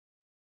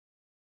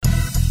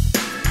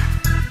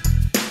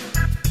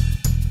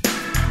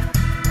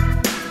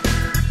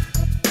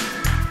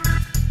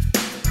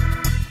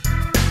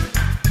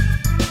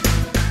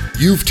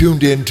You've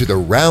tuned in to the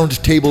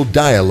Roundtable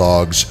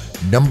Dialogues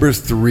number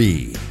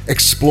 3,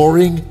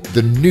 exploring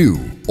the new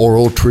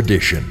oral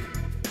tradition,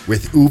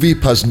 with Uwe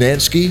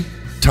Poznański,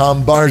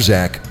 Tom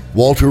Barzak,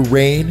 Walter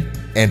Rain,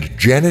 and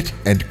Janet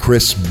and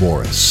Chris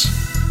Morris.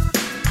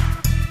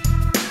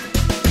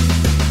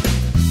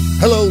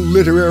 Hello,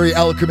 literary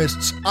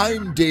alchemists.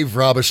 I'm Dave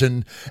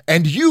Robison,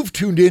 and you've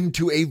tuned in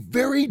to a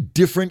very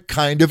different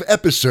kind of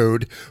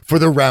episode for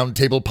the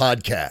Roundtable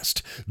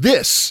Podcast.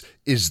 This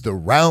is the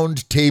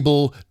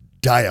Roundtable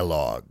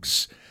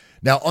Dialogues.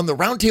 Now, on the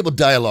Roundtable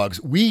Dialogues,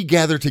 we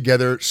gather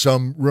together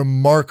some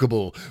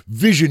remarkable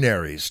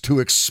visionaries to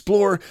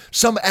explore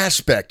some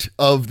aspect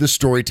of the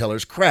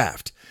storyteller's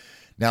craft.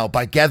 Now,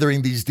 by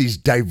gathering these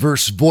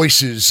diverse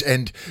voices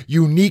and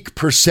unique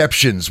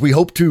perceptions, we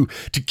hope to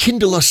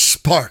kindle a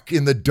spark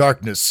in the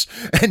darkness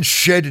and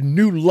shed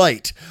new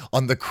light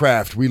on the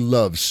craft we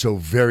love so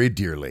very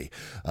dearly.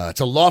 It's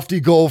a lofty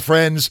goal,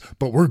 friends,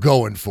 but we're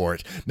going for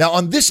it. Now,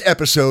 on this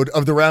episode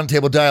of the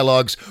Roundtable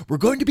Dialogues, we're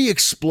going to be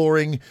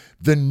exploring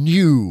the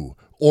new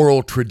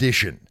oral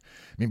tradition.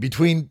 I mean,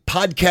 between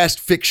podcast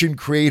fiction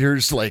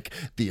creators like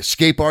the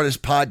Escape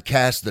Artist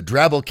Podcast, the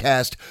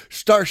Drabblecast,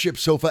 Starship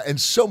Sofa,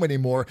 and so many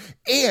more,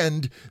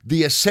 and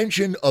the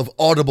ascension of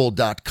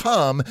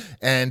Audible.com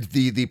and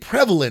the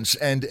prevalence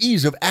and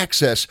ease of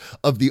access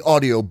of the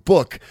audio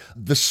book,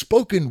 the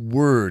spoken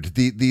word,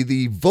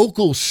 the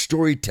vocal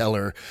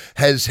storyteller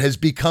has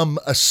become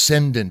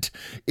ascendant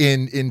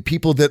in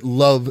people that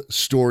love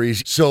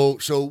stories. So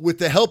with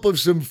the help of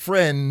some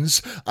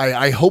friends,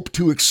 I hope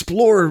to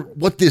explore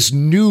what this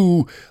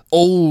new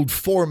old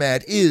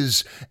format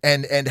is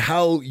and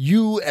how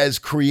you as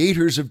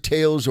creators of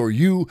tales or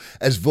you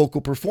as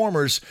vocal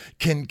performers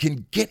can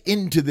get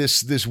into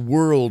this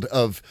world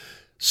of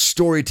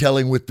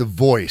storytelling with the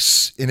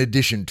voice in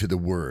addition to the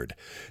word.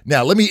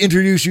 Now, let me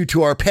introduce you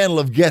to our panel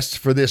of guests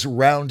for this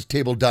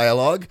roundtable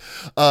dialogue.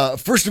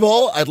 First of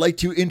all, I'd like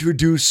to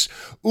introduce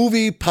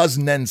Uwe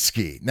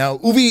Poznański. Now,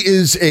 Uwe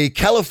is a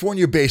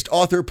California-based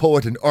author,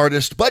 poet, and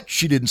artist, but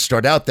she didn't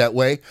start out that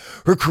way.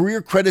 Her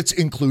career credits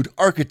include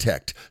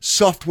architect,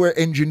 software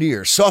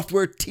engineer,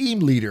 software team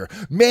leader,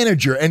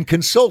 manager, and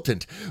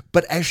consultant.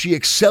 But as she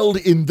excelled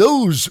in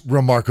those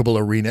remarkable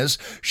arenas,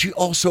 she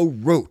also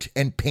wrote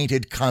and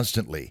painted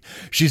constantly.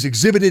 She's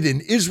exhibited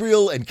in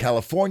Israel and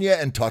California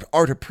and taught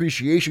art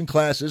appreciation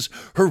classes.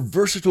 Her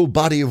versatile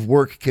body of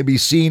work can be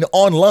seen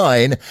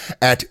online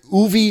at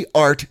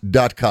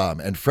uveart.com.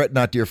 And fret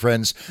not, dear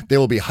friends, there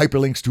will be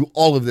hyperlinks to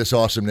all of this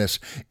awesomeness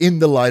in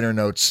the liner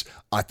notes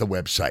at the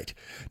website.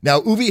 Now,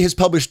 Uwe has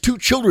published 2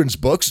 children's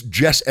books,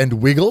 Jess and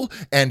Wiggle,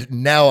 and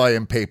Now I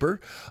Am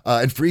Paper.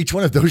 And for each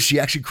one of those, she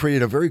actually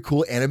created a very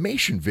cool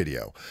animation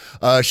video.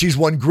 She's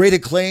won great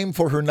acclaim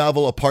for her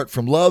novel Apart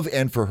from Love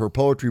and for her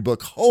poetry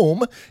book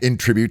Home, in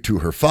tribute to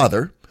her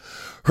father.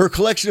 Her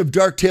collection of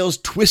dark tales,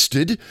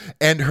 Twisted,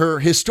 and her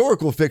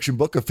historical fiction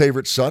book, A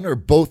Favorite Son, are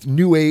both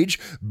new age,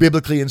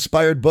 biblically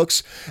inspired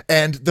books.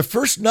 And the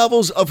first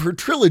novels of her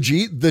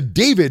trilogy, The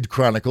David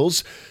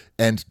Chronicles,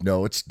 and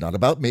no, it's not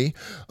about me,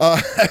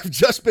 have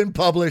just been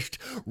published,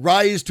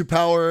 Rise to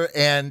Power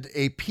and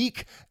A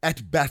Peek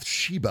at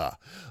Bathsheba.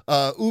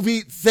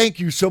 Uwe, thank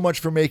you so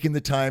much for making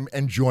the time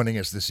and joining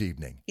us this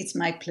evening. It's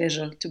my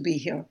pleasure to be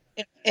here.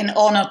 An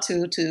honor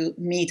to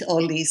meet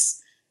all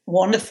these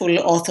wonderful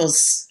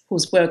authors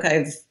whose work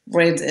I've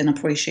read and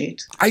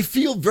appreciate. I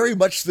feel very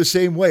much the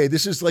same way.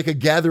 This is like a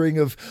gathering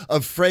of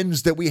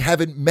friends that we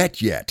haven't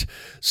met yet.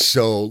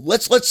 So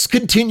let's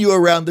continue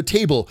around the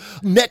table.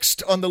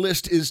 Next on the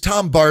list is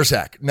Tom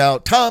Barzak. Now,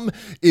 Tom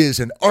is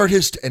an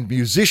artist and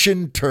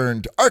musician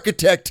turned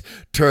architect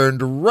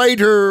turned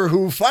writer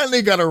who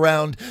finally got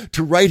around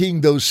to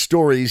writing those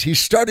stories he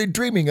started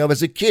dreaming of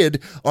as a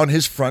kid on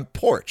his front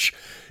porch.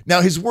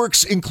 Now, his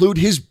works include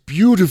his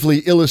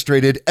beautifully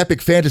illustrated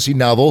epic fantasy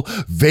novel,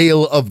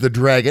 Veil of the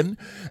Dragon,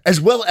 as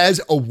well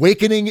as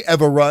Awakening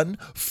Everrun,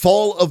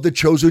 Fall of the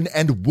Chosen,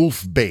 and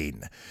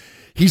Wolfbane.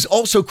 He's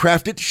also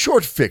crafted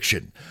short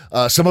fiction,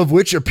 some of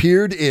which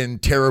appeared in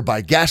Terror by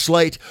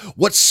Gaslight,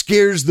 What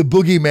Scares the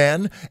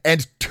Boogeyman,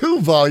 and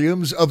 2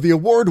 volumes of the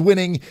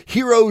award-winning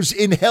Heroes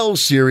in Hell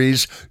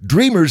series,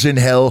 Dreamers in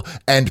Hell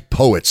and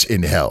Poets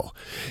in Hell.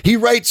 He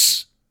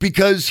writes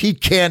because he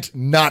can't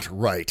not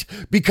write,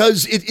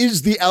 because it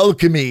is the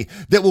alchemy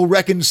that will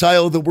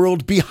reconcile the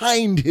world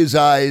behind his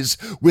eyes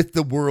with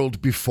the world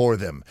before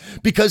them,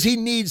 because he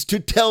needs to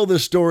tell the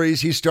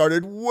stories he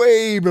started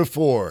way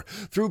before,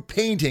 through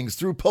paintings,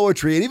 through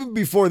poetry, and even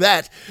before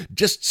that,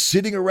 just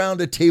sitting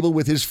around a table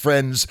with his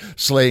friends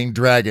slaying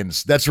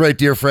dragons. That's right,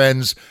 dear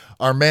friends,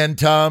 our man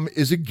Tom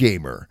is a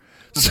gamer.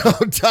 So,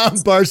 Tom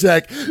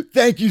Barzak,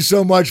 thank you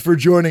so much for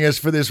joining us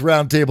for this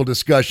roundtable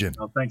discussion.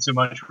 Well, thanks so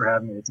much for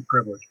having me. It's a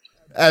privilege.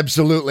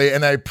 Absolutely,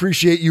 and I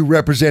appreciate you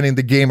representing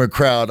the gamer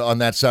crowd on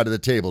that side of the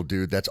table,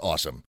 dude. That's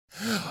awesome.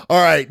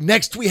 All right,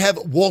 next we have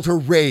Walter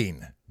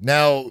Rain.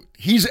 Now,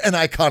 he's an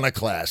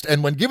iconoclast.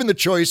 And when given the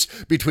choice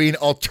between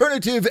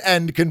alternative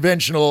and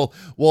conventional,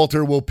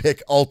 Walter will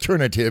pick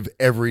alternative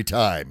every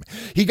time.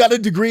 He got a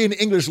degree in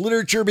English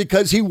literature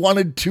because he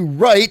wanted to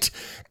write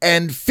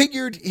and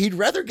figured he'd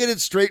rather get it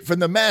straight from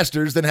the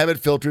masters than have it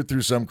filtered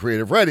through some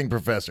creative writing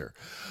professor.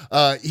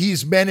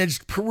 He's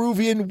managed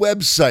Peruvian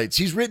websites.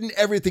 He's written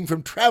everything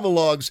from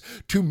travelogues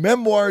to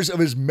memoirs of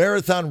his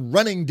marathon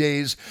running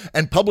days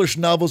and published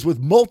novels with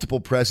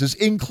multiple presses,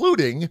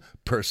 including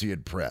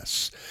Perseid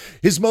Press.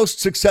 His most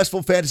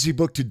successful fantasy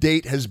book to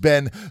date has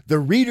been The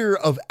Reader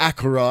of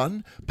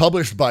Acheron,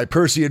 published by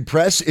Perseid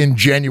Press in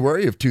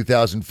January of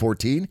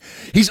 2014.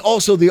 He's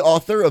also the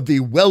author of the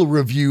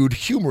well-reviewed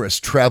humorous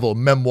travel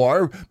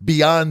memoir,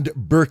 Beyond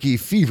Berkey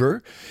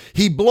Fever.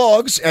 He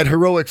blogs at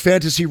Heroic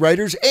Fantasy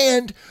Writers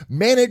and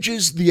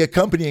manages the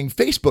accompanying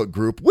Facebook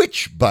group,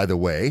 which, by the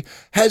way,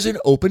 has an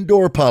open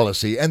door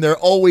policy, and they're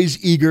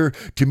always eager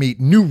to meet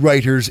new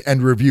writers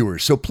and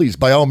reviewers. So please,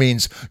 by all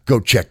means, go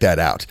check that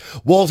out.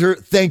 Walter,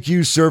 thank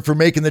you, sir, for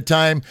making the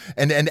time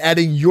and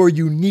adding your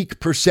unique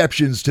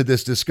perceptions to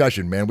this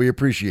discussion, man. We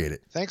appreciate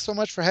it. Thanks so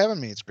much for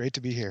having me. It's great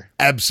to be here.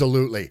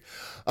 Absolutely.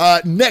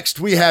 Next,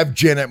 we have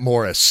Janet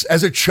Morris.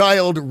 As a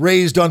child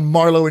raised on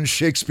Marlowe and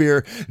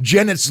Shakespeare,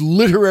 Janet's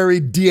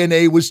literary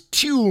DNA was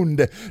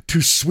tuned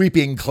to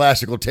sweeping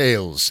classical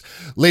tales.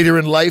 Later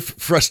in life,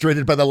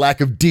 frustrated by the lack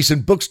of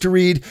decent books to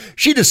read,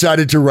 she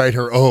decided to write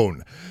her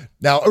own.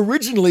 Now,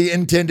 originally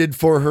intended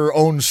for her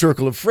own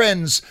circle of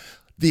friends,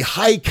 The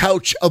High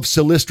Couch of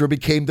Sillistra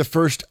became the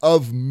first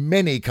of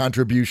many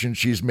contributions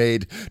she's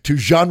made to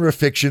genre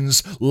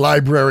fiction's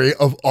library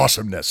of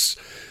awesomeness.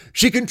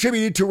 She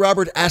contributed to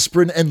Robert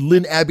Asprin and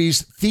Lynn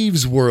Abbey's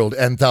Thieves' World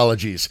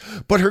anthologies,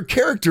 but her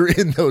character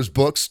in those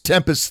books,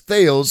 Tempest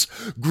Thales,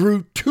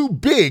 grew too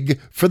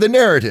big for the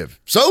narrative.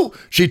 So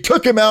she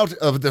took him out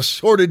of the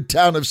sordid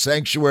town of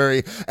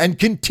Sanctuary and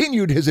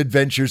continued his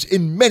adventures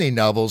in many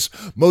novels,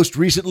 most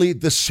recently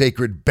The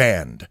Sacred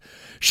Band.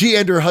 She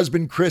and her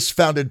husband Chris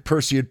founded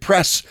Perseid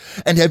Press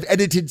and have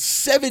edited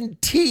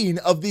 17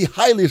 of the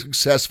highly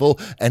successful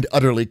and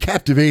utterly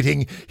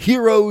captivating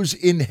Heroes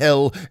in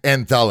Hell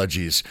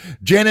anthologies.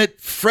 Janet,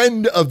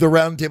 friend of the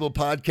Roundtable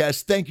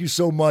Podcast, thank you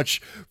so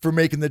much for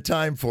making the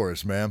time for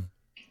us, ma'am.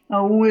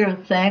 Oh, we're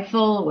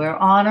thankful, we're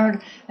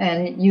honored,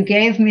 and you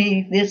gave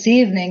me this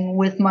evening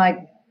with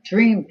my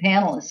dream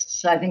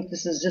panelists. I think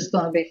this is just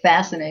going to be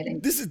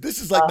fascinating. This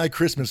is like my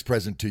Christmas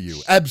present to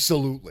you.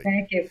 Absolutely.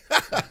 Thank you.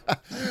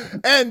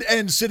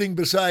 And sitting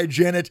beside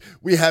Janet,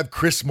 we have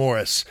Chris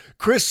Morris.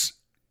 Chris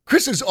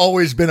has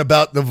always been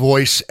about the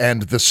voice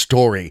and the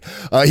story.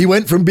 He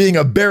went from being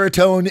a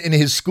baritone in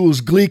his school's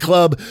glee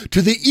club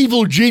to the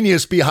evil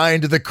genius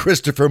behind the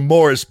Christopher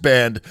Morris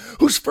Band,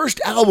 whose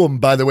first album,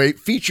 by the way,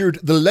 featured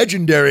the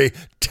legendary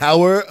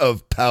Tower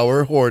of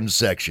Power horn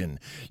section.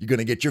 You're going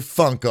to get your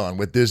funk on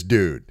with this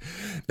dude.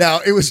 Now,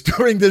 it was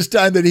during this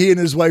time that he and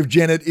his wife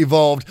Janet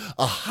evolved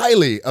a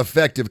highly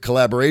effective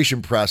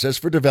collaboration process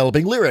for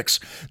developing lyrics.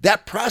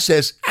 That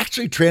process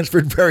actually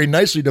transferred very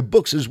nicely to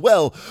books as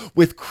well,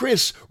 with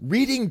Chris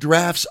reading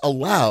drafts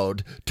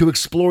aloud to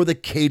explore the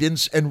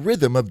cadence and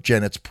rhythm of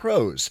Janet's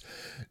prose.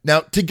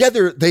 Now,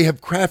 together, they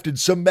have crafted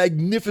some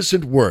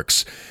magnificent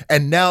works,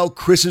 and now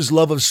Chris's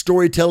love of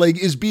storytelling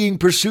is being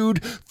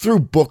pursued through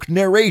book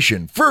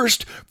narration.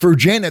 First, for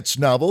Janet's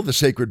novel, The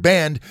Sacred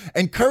Band,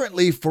 and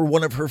currently for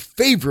one of her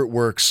favorite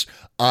works,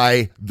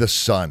 I, the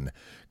Sun.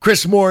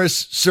 Chris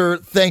Morris, sir,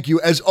 thank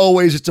you. As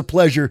always, it's a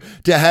pleasure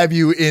to have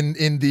you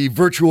in the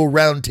virtual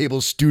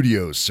Roundtable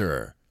studios,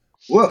 sir.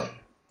 Woof.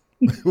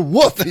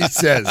 Woof, he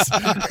says.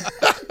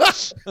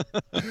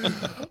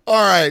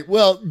 All right.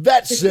 Well,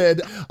 that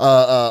said,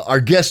 our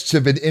guests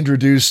have been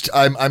introduced.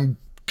 I'm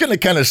going to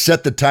kind of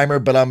set the timer,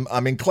 but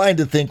I'm inclined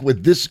to think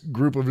with this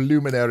group of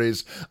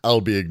luminaries,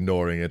 I'll be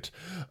ignoring it.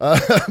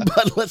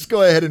 But let's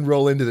go ahead and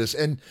roll into this.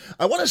 And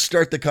I want to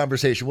start the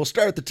conversation. We'll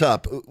start at the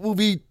top.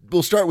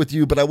 We'll start with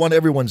you, but I want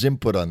everyone's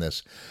input on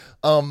this.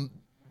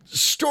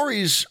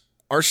 Stories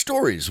are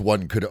stories,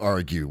 one could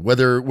argue,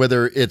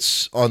 whether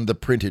it's on the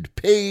printed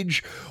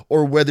page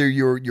or whether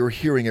you're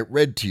hearing it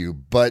read to you.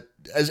 But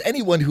as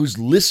anyone who's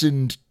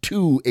listened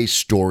to a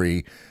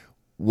story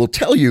will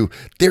tell you,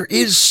 there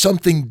is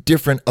something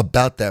different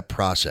about that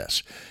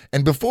process.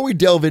 And before we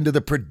delve into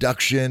the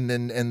production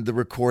and the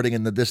recording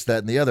and the this, that,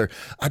 and the other,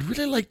 I'd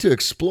really like to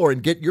explore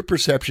and get your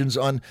perceptions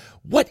on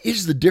what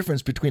is the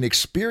difference between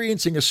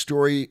experiencing a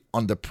story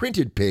on the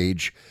printed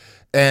page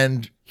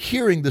and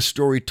hearing the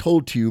story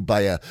told to you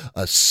by a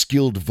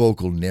skilled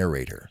vocal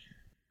narrator.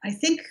 I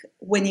think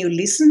when you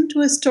listen to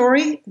a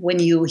story, when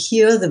you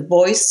hear the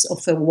voice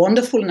of a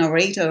wonderful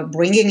narrator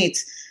bringing it,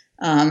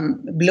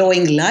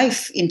 blowing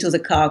life into the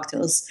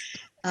characters,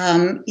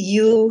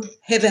 you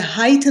have a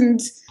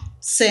heightened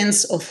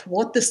sense of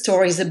what the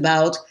story is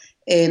about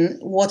and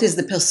what is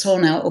the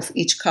persona of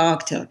each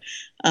character.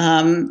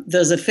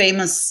 There's a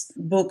famous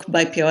book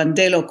by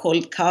Pirandello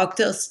called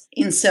Characters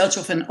in Search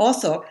of an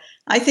Author.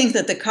 I think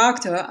that the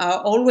characters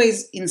are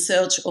always in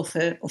search of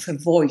a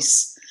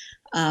voice.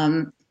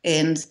 And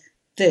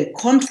the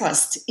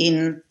contrast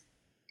in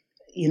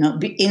in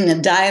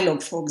a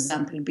dialogue, for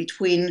example,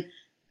 between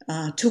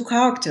two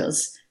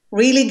characters,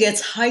 really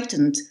gets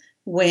heightened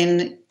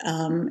when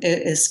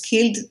a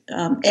skilled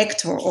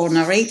actor or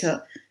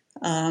narrator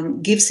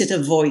gives it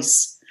a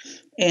voice.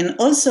 And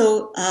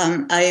also,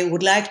 I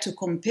would like to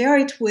compare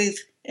it with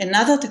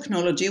another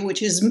technology,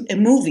 which is a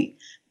movie,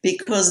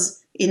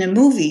 because in a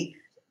movie,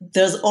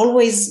 there's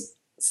always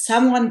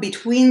someone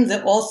between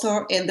the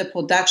author and the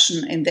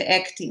production and the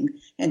acting,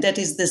 and that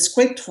is the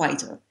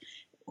scriptwriter,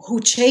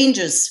 who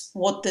changes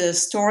what the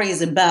story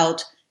is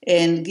about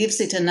and gives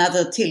it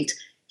another tilt.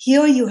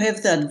 Here you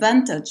have the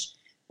advantage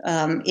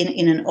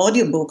in an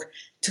audiobook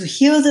to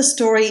hear the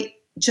story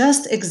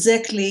just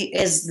exactly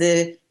as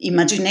the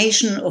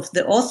imagination of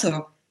the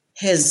author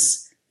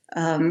has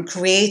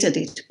created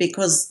it,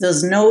 because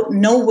there's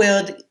no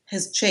word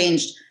has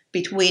changed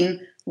between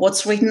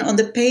what's written on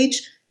the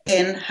page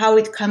and how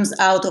it comes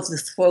out of the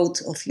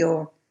throat of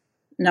your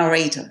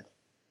narrator.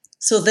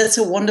 So that's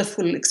a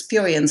wonderful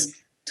experience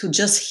to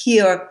just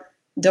hear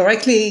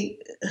directly,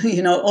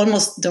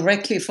 almost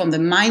directly from the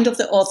mind of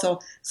the author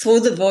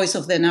through the voice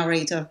of the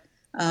narrator,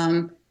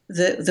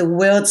 the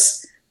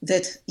words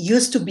that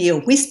used to be a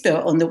whisper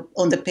on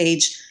the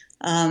page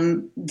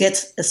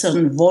get a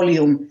certain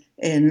volume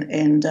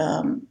and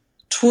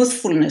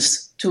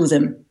truthfulness to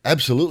them.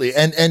 Absolutely.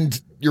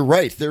 And you're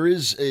right. There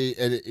is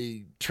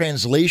a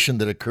translation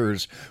that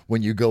occurs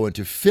when you go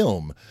into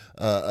film,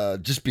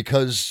 just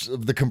because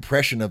of the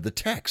compression of the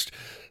text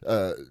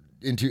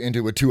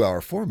into a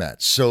 2-hour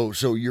format. So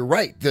you're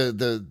right.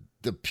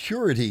 The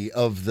purity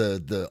of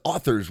the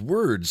author's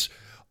words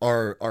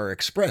are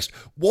expressed.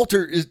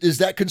 Walter, is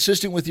that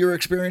consistent with your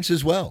experience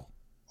as well?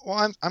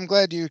 Well, I'm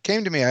glad you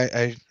came to me.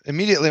 I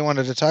immediately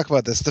wanted to talk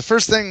about this. The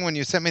first thing when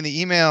you sent me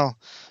the email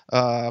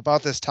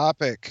about this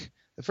topic,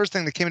 the first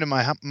thing that came to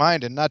my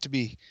mind, and I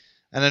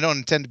don't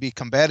intend to be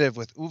combative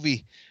with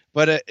Uwe,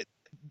 but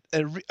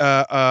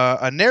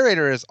a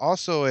narrator is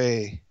also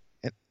a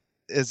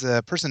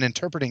person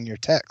interpreting your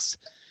text,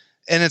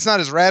 and it's not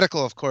as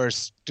radical, of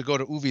course, to go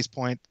to Uwe's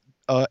point,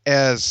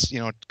 as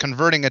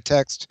converting a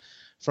text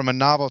from a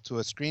novel to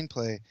a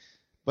screenplay.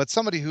 But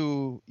somebody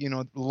who,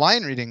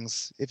 line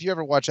readings, if you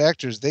ever watch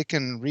actors, they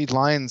can read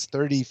lines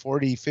 30,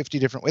 40, 50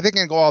 different ways. They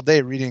can go all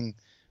day reading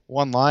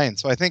one line.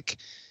 So I think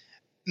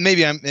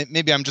maybe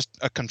I'm just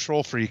a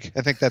control freak.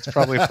 I think that's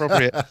probably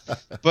appropriate.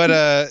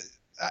 But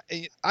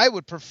I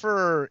would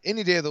prefer,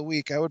 any day of the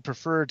week, I would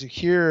prefer to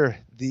hear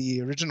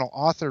the original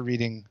author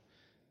reading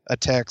a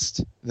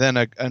text than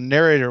a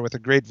narrator with a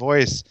great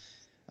voice.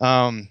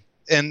 And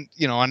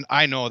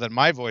I know that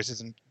my voice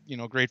isn't,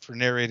 great for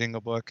narrating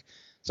a book.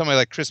 Somebody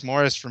like Chris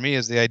Morris, for me,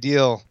 is the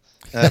ideal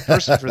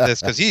person for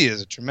this, because he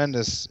is a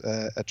tremendous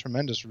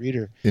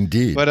reader.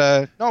 Indeed.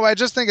 But no, I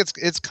just think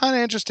it's kind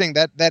of interesting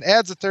that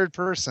adds a third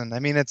person. I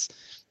mean,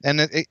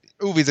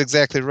 Uwe's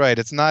exactly right.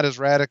 It's not as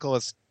radical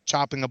as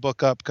chopping a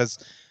book up, because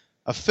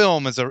a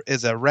film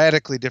is a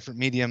radically different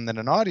medium than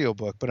an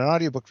audiobook. But an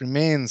audiobook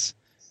remains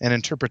an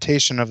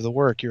interpretation of the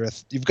work.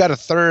 You've got a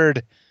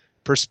third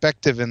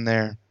perspective in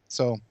there.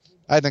 So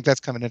I think that's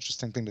kind of an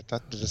interesting thing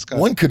to discuss.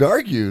 One could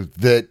argue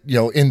that,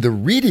 in the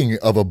reading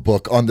of a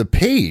book on the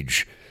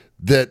page,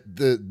 that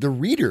the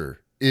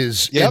reader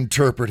is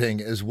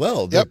interpreting as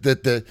well. Yep.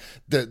 That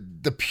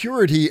the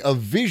purity of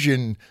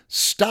vision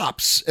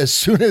stops as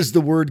soon as the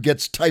word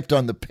gets typed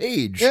on the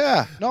page.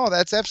 Yeah, no,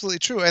 that's absolutely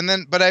true. And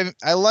then, but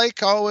I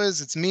like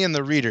always, it's me and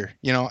the reader.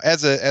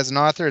 As an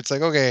author, it's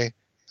like, okay,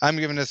 I'm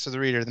giving this to the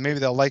reader. Maybe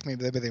they'll like me,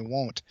 maybe they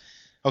won't.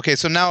 Okay,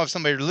 so now if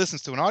somebody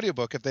listens to an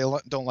audiobook, if they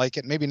don't like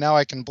it, maybe now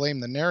I can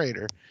blame the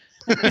narrator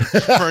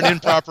for an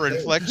improper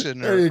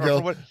inflection. There you go.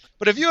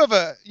 But if you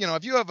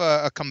have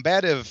a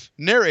combative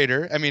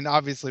narrator, I mean,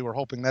 obviously we're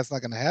hoping that's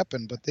not going to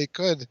happen, but they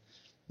could,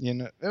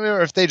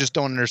 or if they just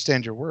don't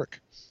understand your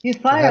work. You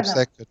fire them.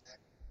 That could.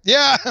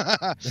 Yeah,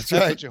 that's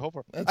right. What you hope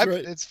for. That's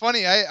right. It's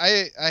funny.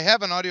 I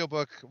have an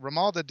audiobook.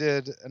 Ramalda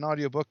did an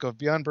audiobook of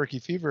Beyond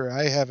Berkey Fever.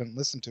 I haven't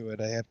listened to it.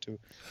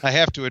 I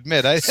have to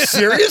admit.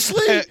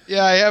 Seriously?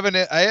 Yeah,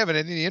 I haven't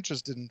any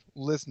interest in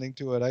listening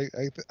to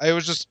it. I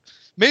was just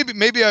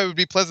maybe I would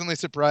be pleasantly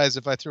surprised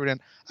if I threw it in.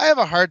 I have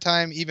a hard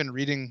time even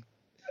reading.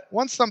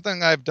 Once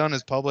something I've done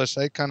is published,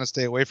 I kind of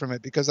stay away from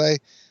it, because I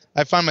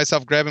find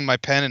myself grabbing my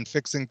pen and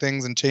fixing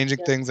things and changing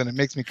things, and it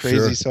makes me crazy.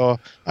 Sure. So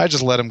I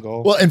just let them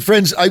go. Well, and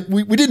friends,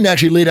 we didn't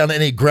actually lay down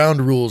any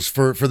ground rules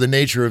for the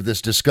nature of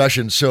this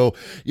discussion. So,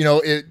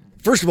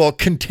 first of all,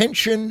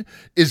 contention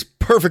is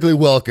perfectly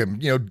welcome.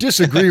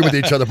 Disagree with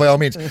each other by all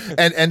means.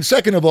 And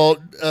second of all,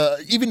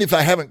 even if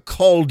I haven't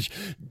called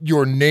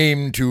your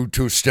name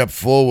to step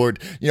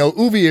forward,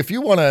 Uwe, if you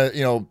want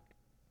to,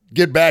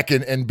 get back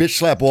and bitch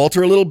slap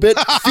Walter a little bit,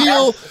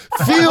 feel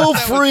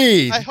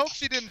free. I hope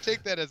she didn't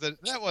take that as that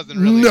wasn't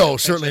really. No,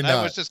 certainly not.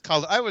 I was just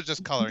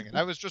coloring it.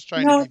 I was just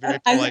trying to be very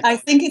polite. I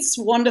think it's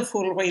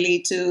wonderful,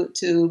 really,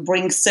 to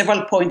bring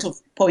several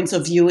points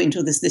of view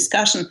into this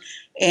discussion.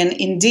 And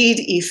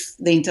indeed, if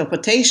the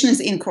interpretation is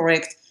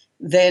incorrect,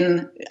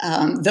 then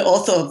the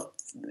author,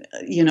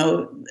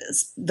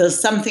 there's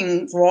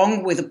something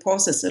wrong with the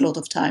process a lot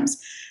of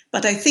times.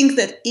 But I think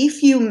that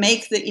if you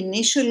make the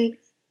initial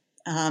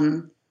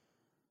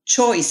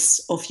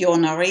choice of your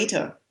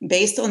narrator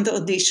based on the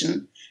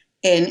audition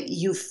and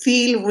you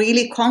feel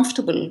really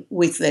comfortable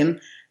with them,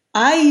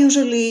 I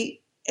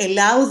usually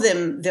allow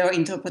them their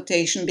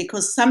interpretation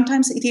because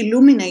sometimes it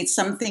illuminates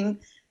something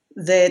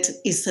that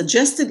is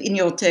suggested in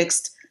your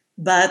text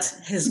but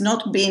has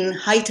not been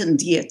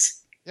heightened yet.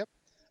 Yep,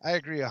 I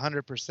agree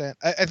 100%.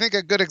 I think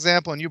a good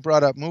example, and you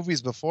brought up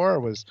movies before,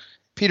 was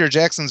Peter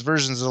Jackson's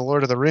versions of The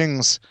Lord of the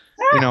Rings.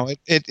 You know,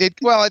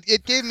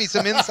 it gave me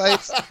some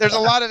insights. There's a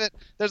lot of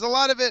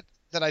it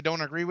that I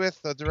don't agree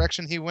with, the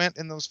direction he went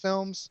in those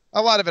films.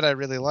 A lot of it I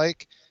really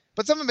like,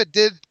 but some of it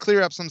did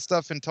clear up some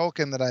stuff in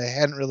Tolkien that I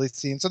hadn't really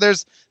seen. So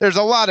there's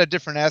a lot of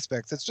different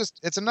aspects.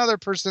 It's another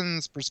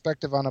person's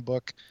perspective on a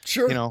book.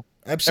 Sure. You know,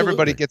 absolutely.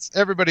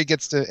 Everybody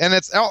gets to, and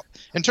it's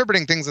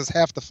interpreting things is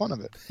half the fun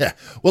of it. Yeah.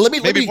 Well, let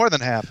me more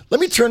than half. Let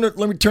me turn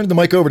the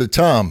mic over to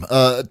Tom.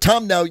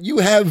 Tom, now you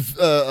have,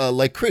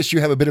 like Chris,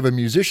 you have a bit of a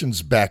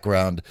musician's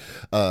background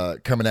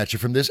coming at you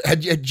from this.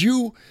 Had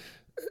you?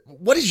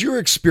 What is your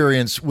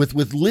experience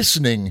with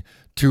listening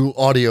to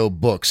audio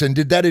books, and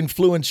did that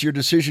influence your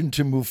decision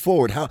to move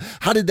forward?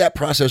 How did that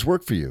process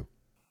work for you?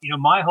 You know,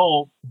 my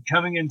whole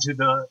coming into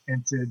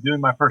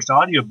doing my first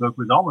audiobook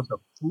was almost a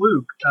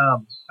fluke.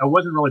 I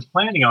wasn't really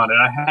planning on it.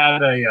 I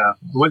had it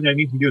wasn't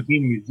anything to do with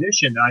being a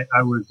musician.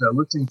 I was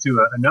listening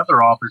to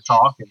another author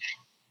talk, and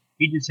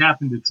he just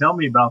happened to tell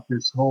me about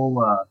this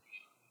whole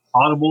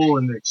Audible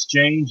and the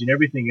exchange and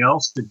everything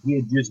else, that he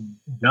had just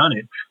done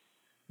it.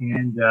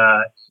 And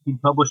he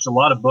published a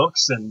lot of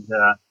books, and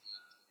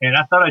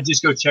I thought I'd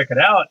just go check it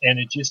out, and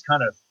it just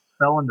kind of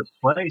fell into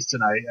place.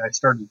 And I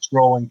started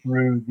scrolling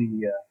through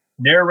the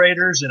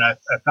narrators, and I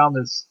found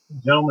this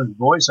gentleman's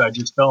voice I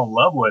just fell in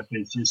love with. He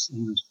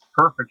was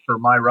perfect for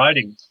my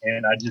writing,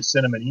 and I just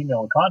sent him an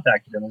email and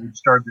contacted him, and we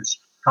started this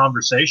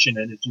conversation,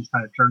 and it just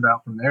kind of turned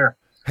out from there.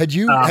 Had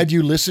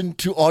you listened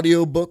to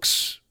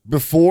audiobooks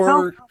before?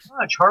 No, not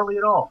much, hardly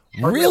at all.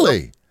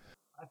 Really?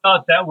 I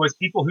thought that was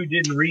people who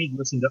didn't read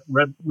listen to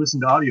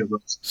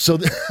audiobooks.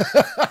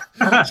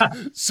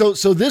 So,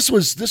 so this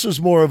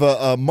was more of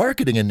a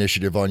marketing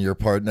initiative on your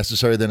part,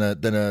 necessarily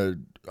than a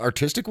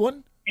artistic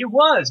one. It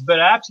was, but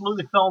I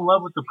absolutely fell in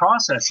love with the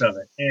process of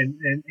it,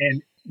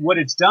 and what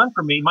it's done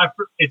for me.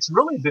 It's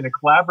really been a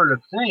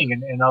collaborative thing,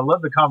 and I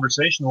love the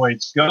conversation the way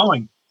it's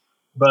going.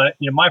 But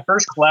you know, my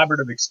first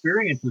collaborative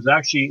experience was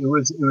actually it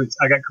was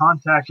I got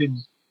contacted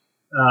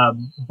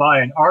by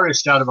an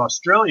artist out of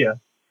Australia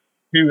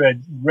who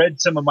had read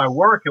some of my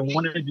work and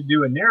wanted to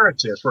do a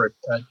narrative for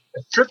a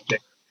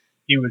triptych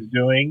he was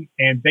doing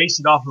and base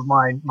it off of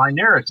my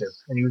narrative.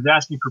 And he was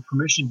asking for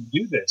permission to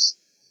do this.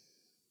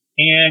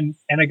 And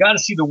I got to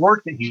see the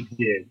work that he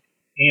did.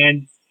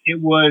 And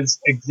it was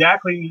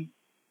exactly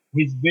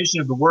his vision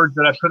of the words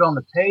that I put on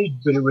the page,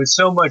 but it was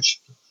so much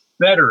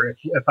better,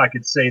 if I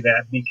could say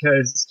that,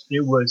 because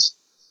it was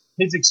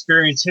his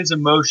experience, his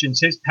emotions,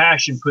 his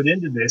passion put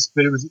into this,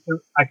 but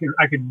I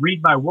could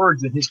read my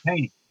words in his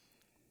painting.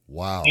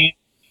 Wow.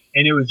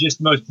 And it was just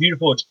the most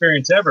beautiful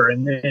experience ever.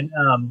 And then,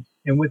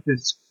 and with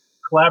this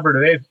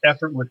collaborative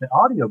effort with the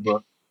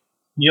audiobook,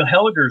 Neil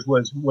Helligers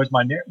was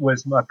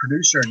my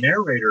producer and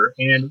narrator.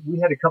 And we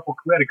had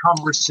a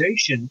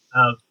conversation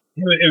of,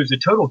 it was a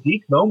total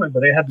geek moment, but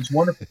they had this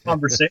wonderful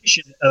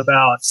conversation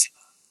about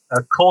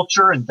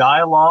culture and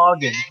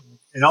dialogue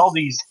and all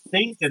these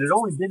things that had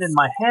only been in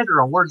my head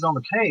or on words on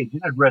the page.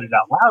 And I'd read it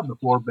out loud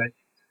before, but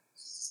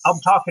I'm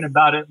talking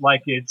about it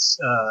like it's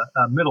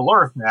Middle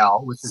Earth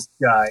now with this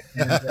guy,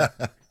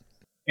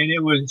 and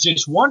it was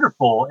just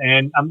wonderful.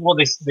 And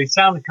they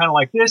sounded kind of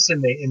like this,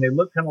 and they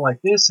look kind of like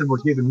this, and we're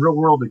giving real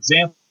world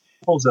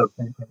examples of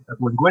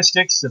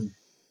linguistics, and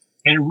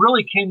it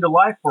really came to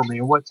life for me.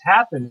 And what's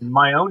happened,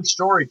 my own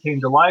story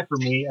came to life for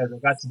me as I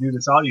got to do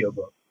this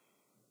audiobook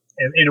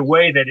in a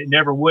way that it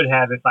never would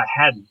have if I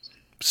hadn't.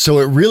 So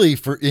it really,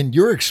 in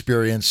your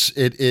experience,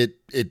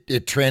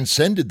 it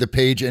transcended the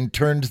page and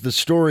turned the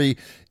story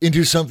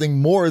into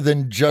something more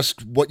than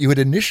just what you had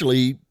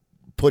initially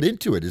put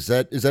into it. Is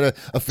that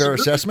a fair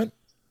assessment?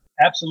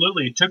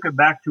 Absolutely. It took it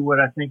back to what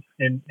I think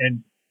and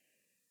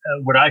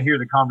what I hear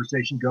the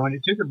conversation going.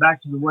 It took it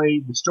back to the way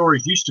the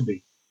stories used to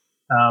be,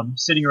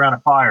 sitting around a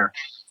fire.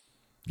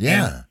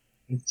 Yeah.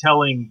 And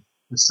telling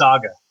the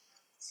saga.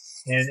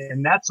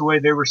 And that's the way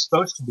they were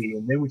supposed to be.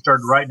 And then we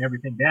started writing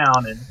everything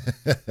down, and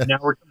now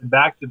we're coming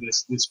back to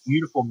this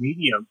beautiful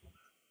medium.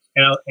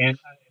 And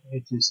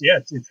it's just,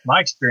 it's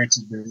my experience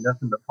has been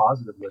nothing but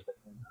positive with it.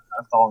 And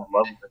I fall in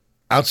love with it.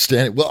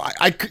 Outstanding. Well,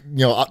 I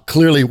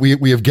clearly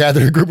we have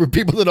gathered a group of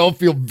people that all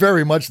feel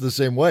very much the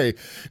same way.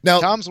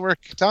 Now, Tom's work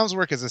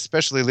is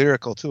especially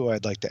lyrical too.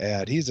 I'd like to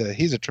add, he's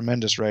a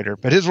tremendous writer,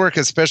 but his work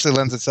especially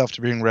lends itself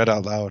to being read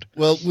out loud.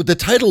 Well, with the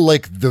title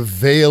like "The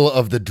Veil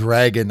of the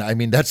Dragon," I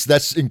mean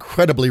that's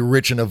incredibly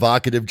rich and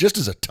evocative just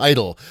as a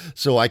title.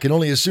 So I can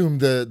only assume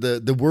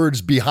the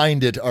words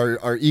behind it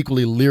are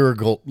equally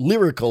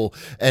lyrical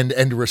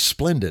and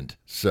resplendent.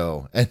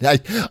 So, and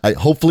I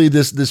hopefully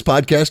this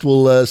podcast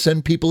will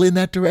send people in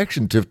that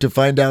direction to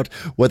find out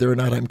whether or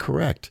not I'm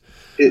correct.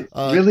 It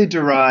really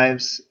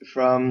derives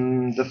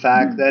from the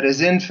fact that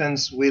as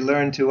infants, we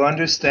learn to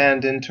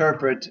understand,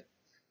 interpret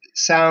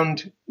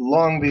sound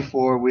long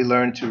before we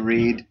learn to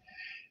read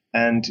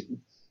and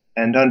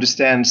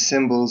understand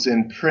symbols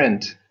in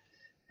print.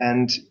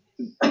 And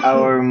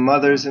our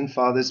mothers' and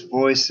fathers'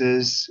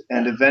 voices,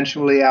 and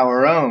eventually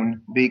our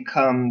own,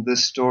 become the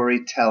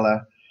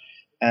storyteller.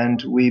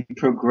 And we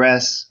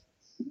progress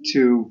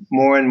to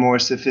more and more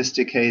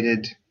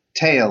sophisticated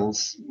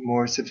tales,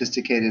 more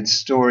sophisticated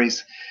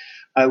stories.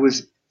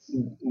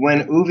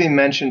 When Uwe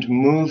mentioned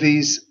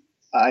movies,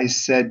 I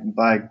said,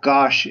 by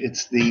gosh,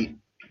 it's the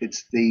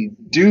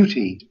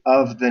duty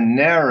of the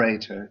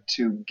narrator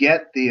to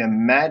get the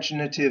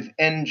imaginative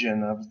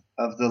engine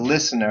of the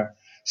listener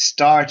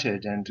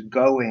started and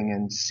going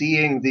and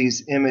seeing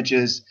these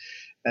images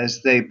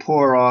as they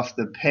pour off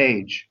the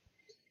page.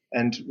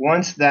 And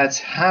once that's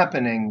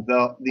happening,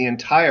 the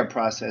entire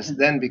process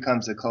then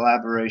becomes a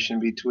collaboration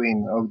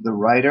between the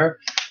writer,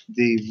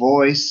 the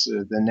voice,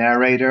 the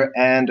narrator,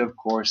 and of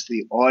course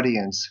the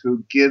audience,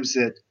 who gives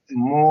it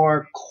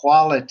more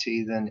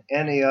quality than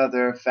any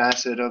other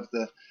facet of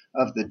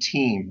the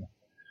team.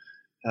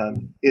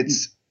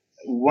 It's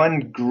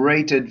one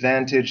great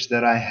advantage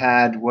that I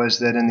had was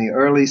that in the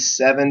early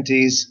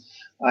 70s,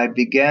 I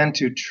began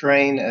to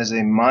train as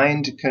a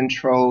mind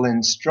control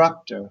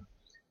instructor,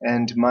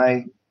 and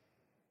my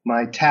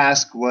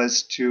task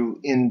was to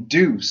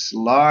induce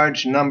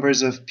large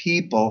numbers of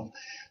people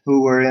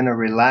who were in a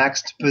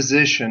relaxed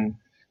position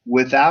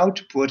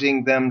without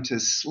putting them to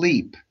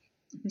sleep.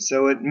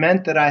 So it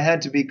meant that I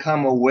had to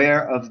become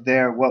aware of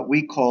their what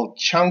we call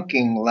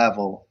chunking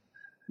level,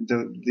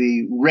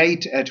 the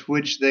rate at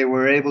which they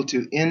were able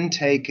to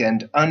intake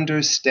and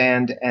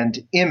understand and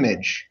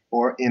image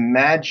or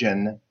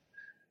imagine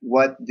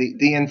what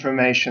the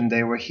information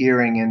they were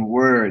hearing in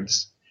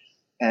words.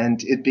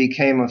 And it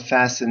became a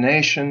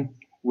fascination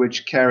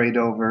which carried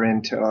over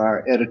into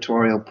our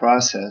editorial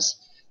process.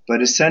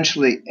 But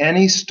essentially,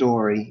 any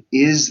story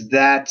is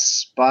that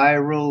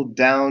spiral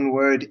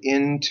downward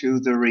into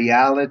the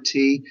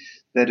reality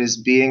that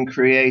is being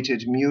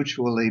created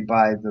mutually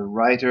by the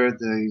writer,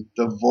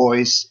 the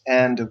voice,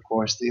 and of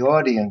course the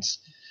audience.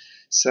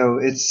 So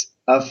it's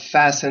a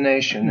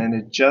fascination, and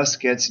it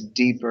just gets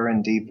deeper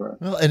and deeper.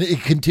 Well, and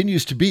it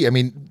continues to be. I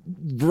mean,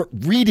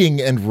 reading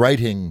and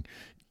writing,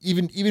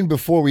 even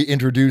before we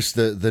introduce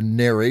the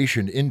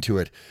narration into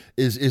it,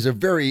 is a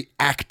very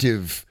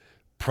active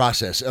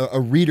process. A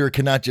reader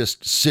cannot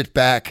just sit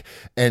back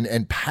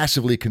and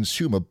passively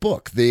consume a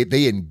book.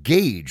 They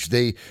engage,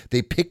 they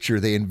picture,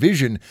 they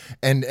envision,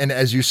 and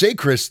as you say,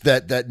 Chris,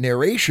 that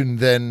narration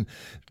then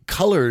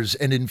colors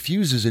and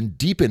infuses and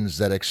deepens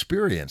that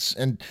experience.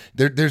 And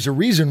there's a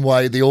reason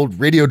why the old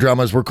radio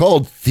dramas were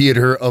called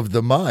theater of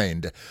the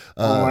mind.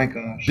 Oh my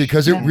gosh.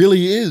 Because it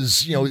really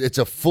is, it's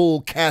a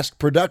full cast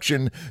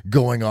production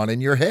going on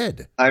in your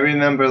head. I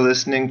remember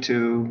listening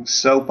to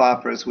soap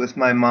operas with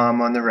my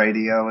mom on the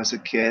radio as a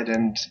kid,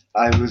 and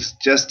I was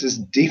just as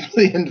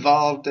deeply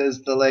involved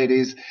as the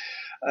ladies.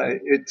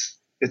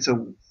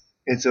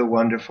 It's a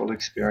wonderful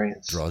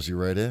experience. Draws you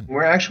right in.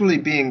 We're actually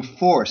being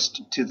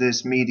forced to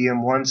this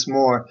medium once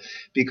more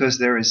because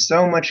there is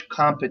so much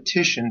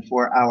competition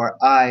for our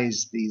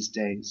eyes these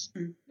days.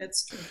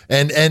 That's true.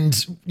 And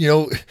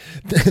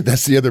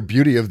that's the other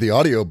beauty of the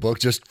audiobook.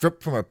 Just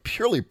from a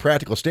purely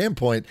practical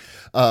standpoint,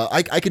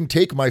 I can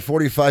take my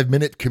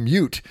 45-minute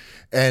commute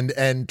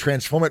and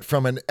transform it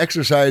from an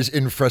exercise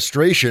in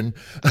frustration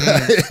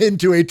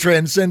into a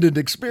transcendent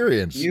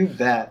experience. You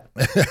bet.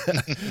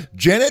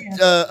 Janet,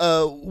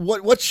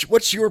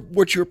 what's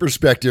your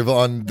perspective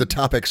on the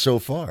topic so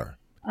far?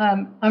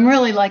 I'm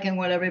really liking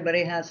what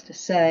everybody has to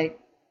say.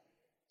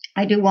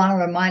 I do want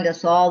to remind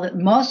us all that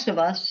most of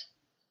us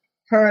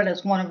heard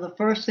as one of the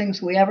first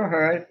things we ever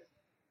heard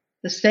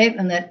the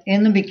statement that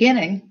in the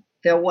beginning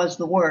there was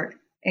the Word.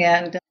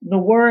 And the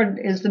Word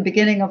is the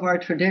beginning of our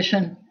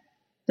tradition.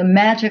 The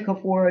magic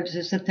of words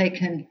is that they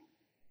can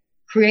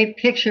create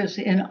pictures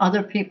in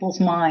other people's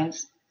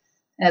minds.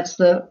 That's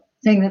the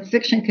thing that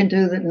fiction can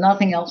do that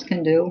nothing else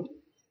can do.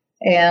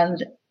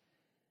 And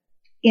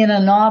in a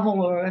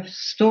novel or a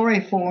story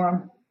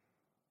form,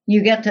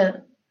 you get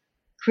to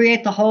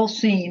create the whole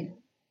scene,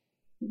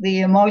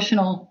 the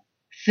emotional,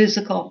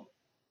 physical,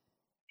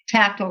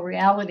 tactile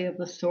reality of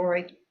the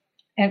story,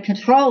 and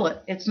control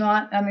it. It's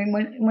not,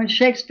 when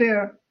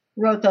Shakespeare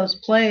wrote those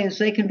plays,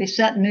 they can be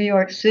set in New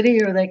York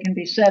City, or they can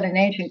be set in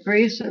ancient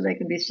Greece, or they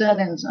can be set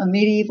in a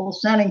medieval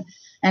setting,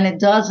 and it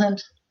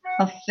doesn't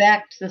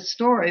affect the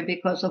story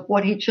because of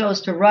what he chose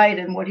to write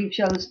and what he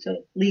chose to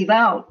leave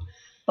out.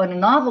 But a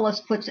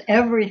novelist puts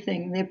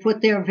everything, they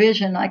put their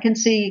vision. I can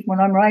see when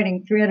I'm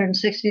writing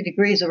 360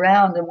 degrees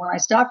around, and when I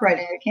stop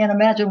writing, I can't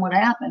imagine what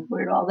happened.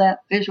 Where did all that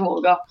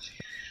visual go?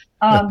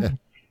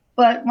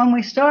 But when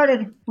we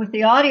started with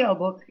the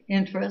audiobook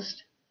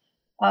interest,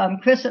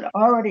 Chris had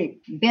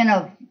already been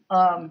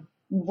a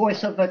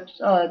voice of a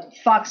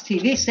Fox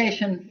TV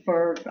station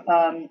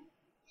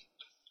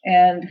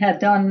and had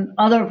done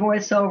other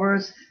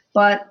voiceovers.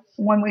 But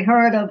when we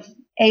heard of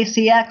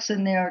ACX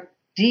and their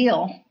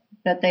deal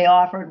that they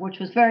offered, which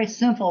was very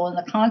simple, and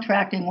the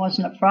contracting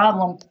wasn't a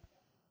problem.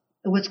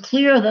 It was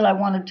clear that I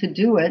wanted to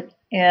do it,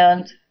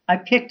 and I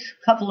picked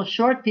a couple of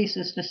short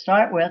pieces to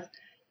start with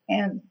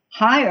and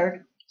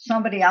hired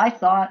somebody I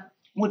thought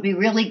would be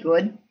really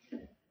good,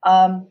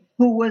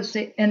 who was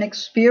an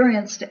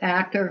experienced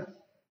actor,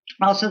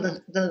 also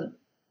the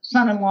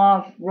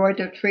son-in-law of Roy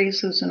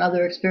Dotrice, who's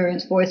another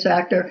experienced voice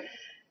actor,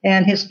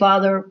 and his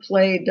father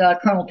played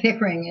Colonel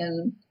Pickering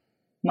in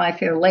My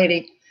Fair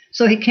Lady.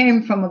 So he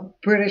came from a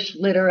British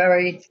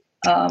literary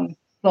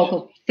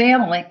vocal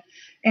family,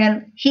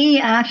 and he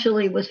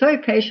actually was very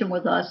patient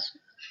with us,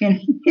 and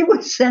he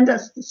would send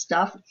us the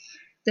stuff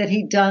that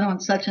he'd done on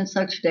such and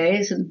such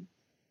days, and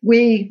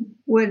we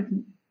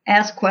would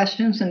ask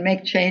questions and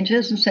make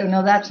changes and say,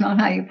 no, that's not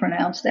how you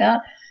pronounce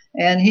that.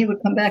 And he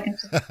would come back and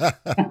say,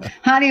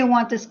 how do you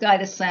want this guy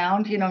to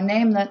sound?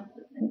 Name that,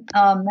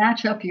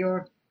 match up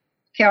your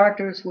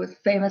characters with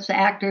famous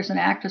actors and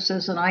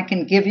actresses, and I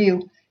can give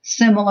you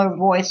similar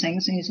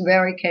voicings. And he's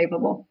very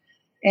capable.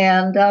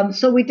 And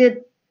so we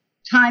did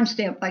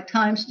timestamp by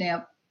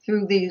timestamp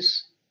through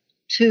these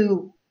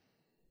two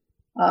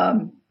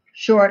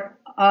short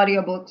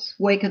audiobooks,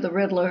 Wake of the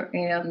Riddler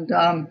and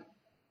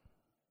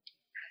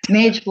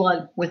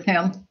Mageblood, with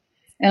him.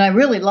 And I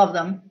really love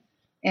them.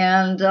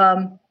 And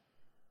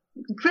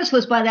Chris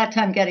was by that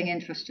time getting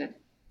interested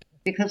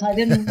because I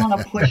didn't want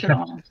to push it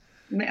on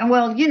him.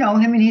 Well,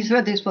 he's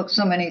read these books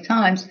so many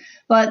times.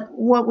 But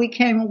what we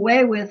came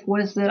away with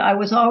was that I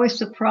was always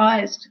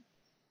surprised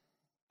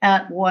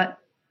at what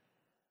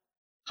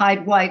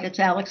Hyde White, it's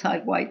Alex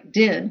Hyde White,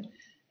 did.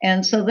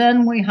 And so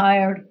then we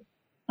hired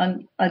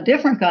a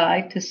different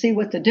guy to see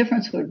what the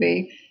difference would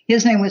be.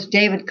 His name was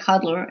David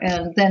Cudler,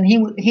 and then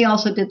he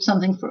also did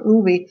something for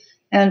Uwe.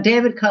 And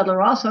David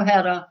Cudler also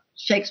had a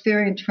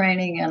Shakespearean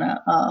training and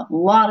a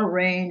lot of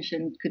range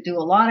and could do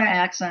a lot of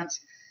accents,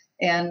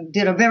 and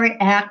did a very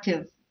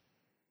active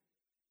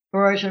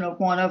version of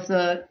one of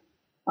the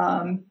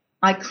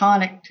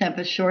iconic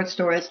Tempest short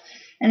stories.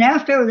 And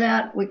after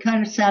that, we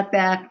kind of sat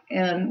back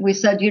and we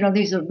said,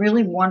 these are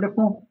really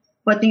wonderful,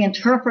 but the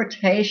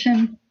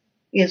interpretation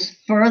is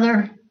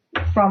further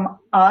from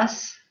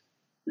us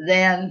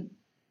than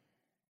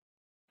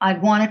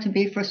I'd want it to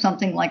be for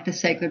something like The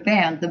Sacred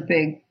Band, the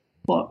big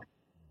book.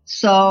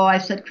 So I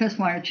said, Chris,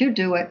 why don't you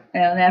do it?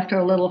 And after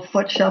a little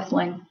foot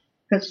shuffling,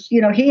 because,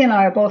 he and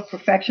I are both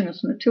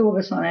perfectionists, and the two of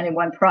us on any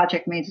one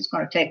project means it's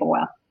going to take a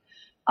while.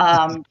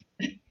 And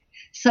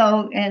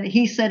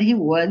he said he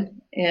would.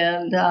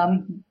 And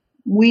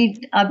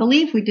I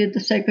believe we did The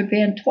Sacred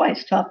Band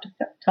twice, top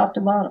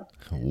to bottom.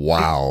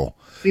 Wow.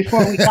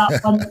 Before we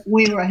got one that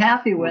we were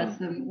happy with.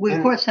 And we,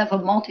 of course, have a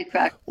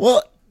multi-track.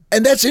 Well,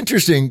 and that's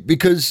interesting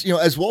because,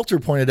 as Walter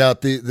pointed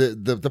out,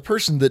 the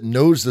person that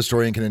knows the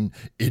story and can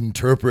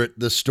interpret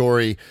the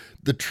story,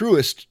 the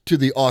truest to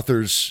the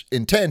author's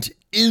intent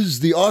is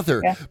the author.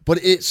 Yeah. But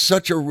it's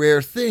such a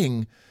rare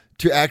thing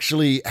to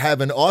actually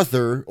have an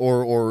author,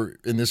 or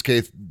in this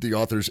case, the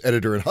author's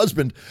editor and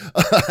husband,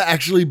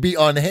 actually be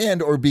on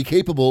hand or be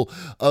capable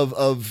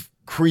of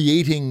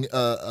creating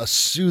a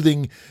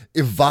soothing,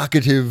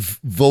 evocative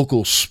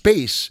vocal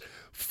space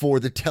for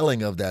the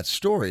telling of that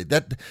story.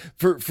 That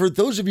for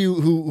those of you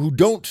who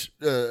don't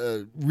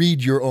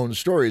read your own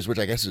stories, which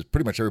I guess is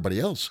pretty much everybody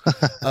else,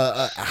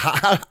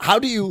 how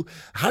do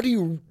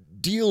you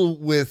deal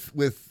with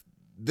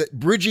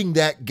bridging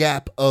that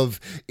gap of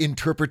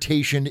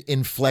interpretation,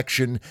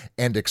 inflection,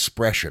 and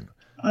expression?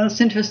 Well, it's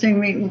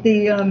interesting.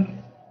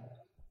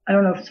 I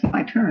don't know if it's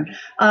my turn.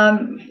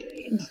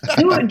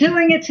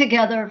 Doing it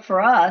together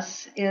for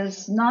us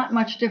is not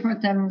much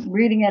different than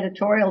reading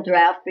editorial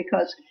draft,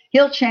 because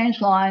he'll change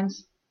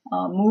lines,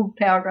 move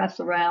paragraphs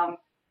around,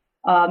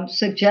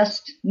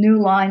 suggest new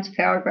lines,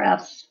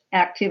 paragraphs,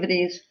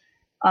 activities.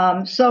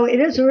 So it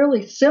is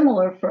really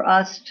similar for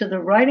us to the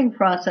writing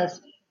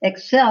process,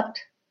 except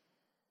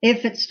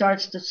if it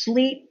starts to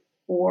sleet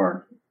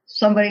or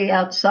somebody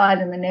outside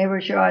in the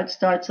neighbor's yard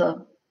starts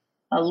a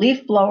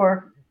leaf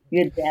blower,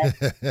 you're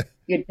dead.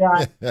 You're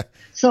done.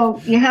 So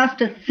you have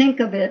to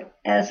think of it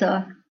as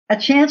a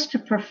chance to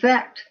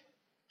perfect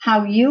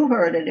how you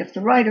heard it, if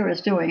the writer is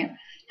doing it,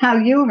 how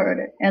you heard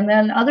it. And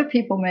then other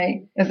people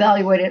may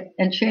evaluate it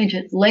and change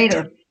it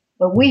later.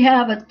 But we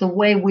have it the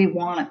way we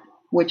want it,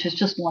 which is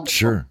just wonderful.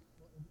 Sure.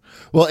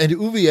 Well, and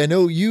Uwe, I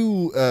know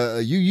you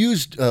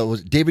used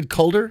was it David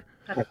Calder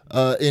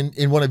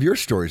in one of your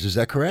stories. Is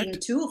that correct? In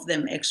two of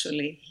them,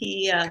 actually.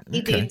 He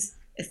did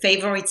A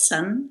Favorite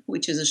Son,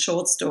 which is a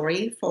short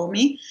story for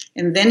me.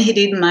 And then he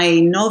did my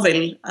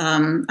novel,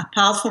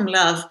 Apart from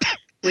Love,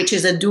 which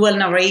is a dual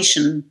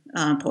narration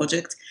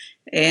project.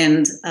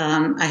 And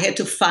I had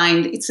to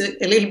find, it's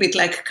a little bit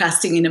like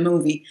casting in a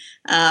movie.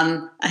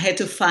 I had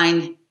to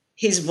find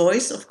his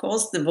voice, of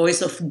course, the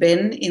voice of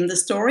Ben in the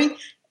story,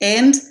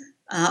 and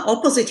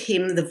opposite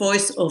him, the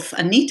voice of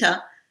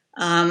Anita,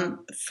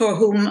 for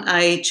whom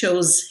I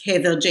chose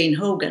Heather Jane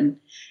Hogan.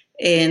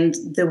 And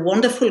the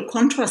wonderful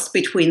contrast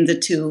between the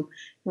two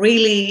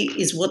really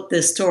is what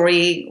the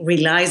story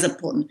relies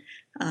upon,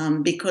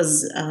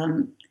 because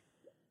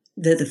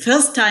the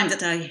first time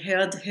that I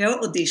heard her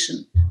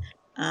audition,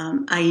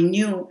 I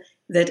knew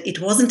that it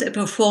wasn't a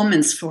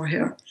performance for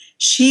her.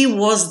 She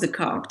was the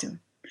character.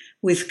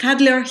 With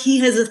Cutler, he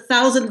has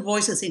 1,000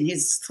 voices in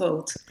his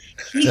throat.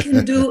 He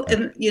can do,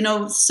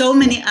 so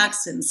many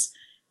accents.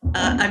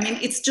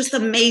 It's just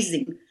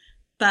amazing.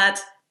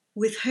 But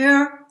with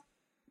her,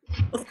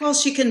 of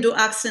course, she can do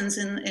accents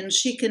and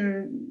she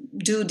can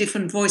do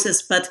different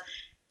voices, but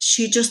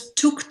she just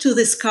took to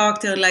this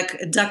character like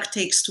a duck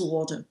takes to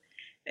water.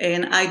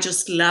 And I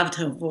just loved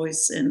her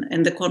voice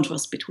and the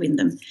contrast between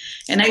them.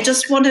 And I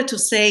just wanted to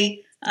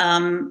say a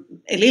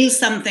little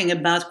something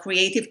about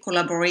creative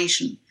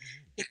collaboration,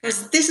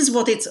 because this is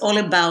what it's all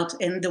about.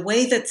 And the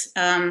way that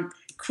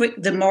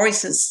the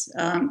Morrises,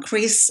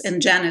 Chris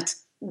and Janet,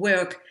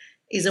 work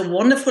is a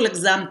wonderful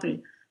example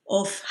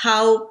of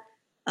how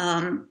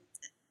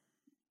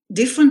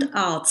different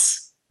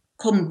arts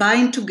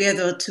combine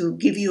together to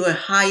give you a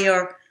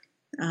higher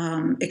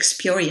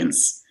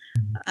experience.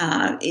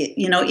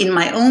 In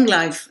my own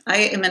life, I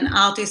am an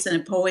artist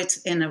and a poet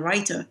and a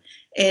writer,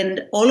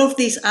 and all of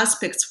these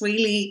aspects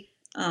really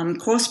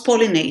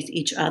cross-pollinate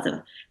each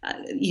other.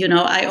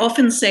 I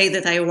often say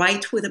that I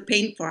write with a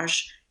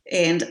paintbrush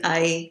and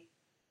I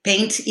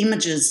paint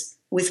images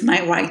with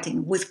my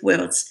writing, with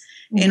words.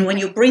 Mm-hmm. And when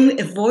you bring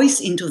a voice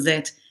into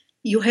that,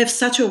 you have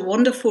such a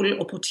wonderful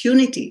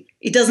opportunity.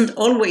 It doesn't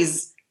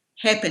always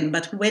happen,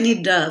 but when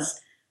it does,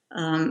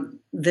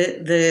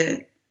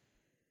 the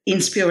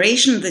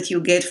inspiration that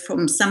you get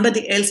from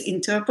somebody else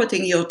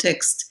interpreting your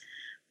text,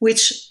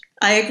 which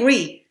I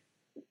agree,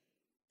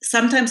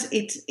 sometimes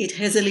it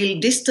has a little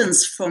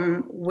distance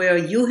from where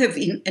you have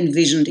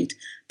envisioned it,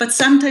 but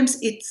sometimes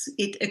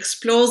it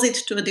explores it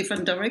to a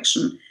different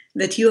direction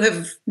that you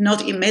have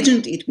not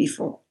imagined it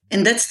before.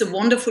 And that's the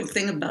wonderful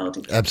thing about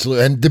it.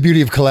 Absolutely. And the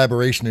beauty of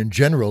collaboration in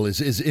general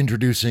is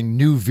introducing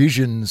new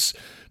visions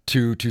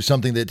to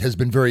something that has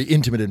been very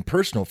intimate and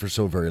personal for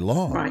so very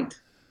long. Right.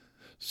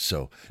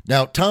 So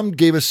now Tom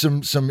gave us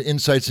some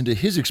insights into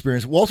his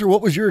experience. Walter,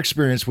 what was your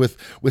experience with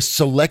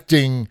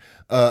selecting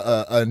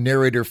a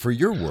narrator for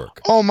your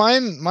work? Oh,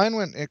 mine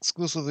went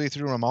exclusively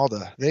through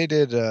Romalda. They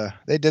did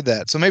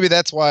that. So maybe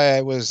that's why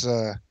I was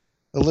a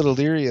little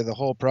leery of the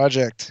whole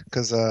project,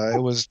 because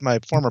it was my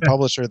former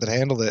publisher that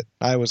handled it.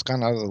 I was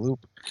kind of out of the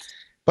loop.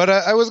 But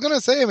I was going to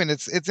say,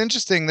 it's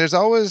interesting. There's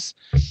always,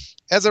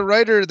 as a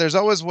writer, there's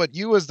always what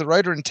you as the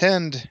writer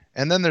intend,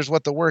 and then there's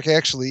what the work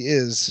actually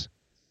is.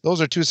 Those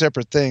are two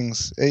separate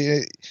things.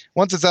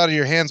 Once it's out of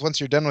your hands, once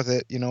you're done with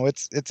it,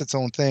 it's its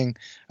own thing.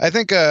 I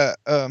think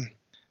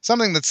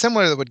something that's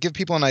similar that would give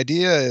people an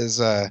idea is,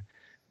 and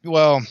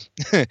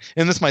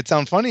this might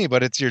sound funny,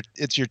 but it's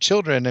your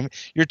children, and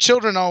your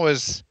children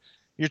always,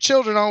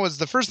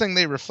 the first thing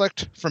they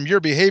reflect from your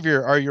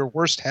behavior are your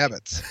worst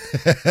habits.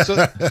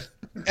 So,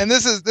 and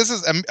this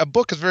is a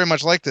book is very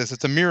much like this.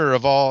 It's a mirror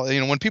of all.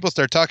 When people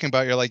start talking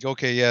about it, you're like,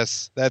 okay,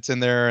 yes, that's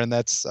in there, and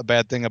that's a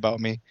bad thing about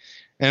me.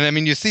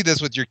 And you see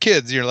this with your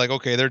kids. You're like,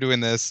 okay, they're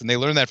doing this, and they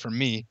learn that from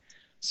me,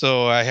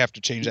 so I have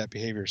to change that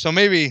behavior. So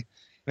maybe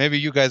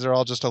you guys are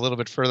all just a little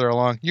bit further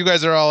along. You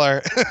guys are all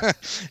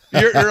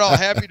you're all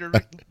happy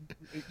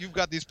you've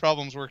got these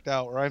problems worked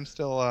out, where I'm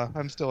still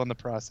in the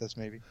process,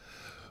 maybe.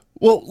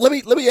 Well, let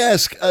me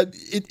ask.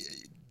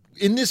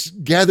 In this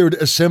gathered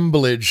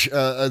assemblage,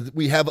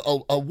 we have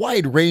a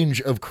wide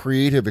range of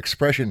creative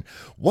expression.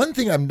 One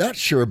thing I'm not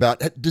sure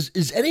about,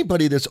 is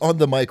anybody that's on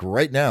the mic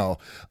right now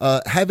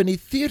have any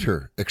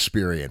theater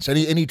experience?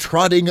 Any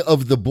trotting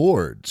of the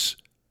boards?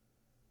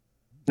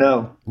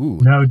 No. Ooh,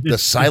 no, the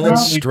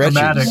silence stretches.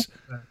 Dramatic.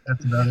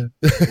 That's about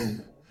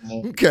it.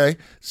 Okay.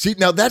 See,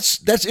 now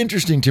that's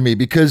interesting to me,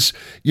 because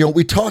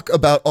we talk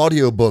about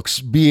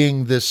audiobooks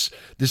being this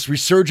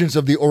resurgence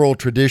of the oral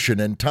tradition,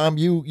 and Tom,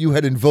 you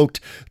had invoked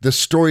the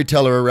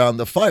storyteller around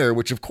the fire,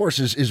 which of course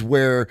is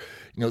where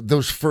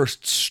those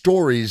first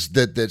stories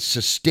that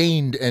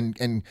sustained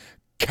and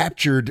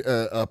captured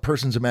a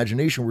person's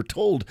imagination were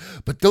told,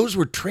 but those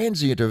were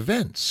transient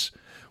events.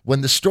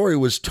 When the story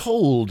was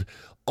told,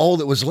 all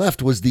that was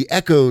left was the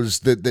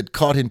echoes that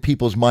caught in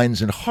people's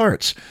minds and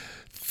hearts.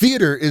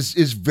 Theater is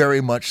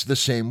very much the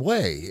same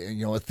way.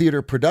 A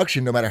theater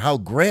production, no matter how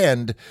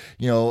grand,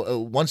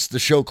 once the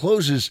show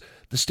closes,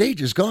 the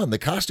stage is gone. The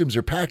costumes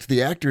are packed.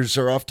 The actors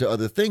are off to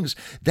other things.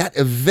 That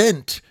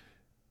event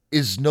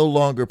is no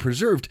longer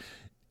preserved.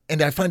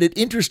 And I find it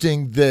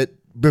interesting that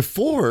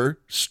before,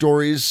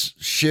 stories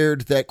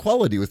shared that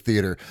quality with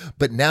theater,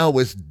 but now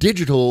with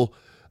digital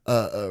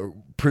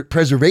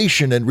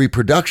preservation and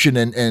reproduction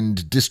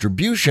and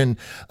distribution,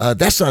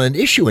 that's not an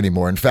issue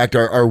anymore. In fact,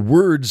 our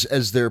words,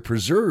 as they're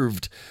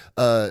preserved,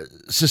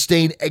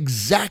 sustain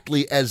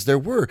exactly as they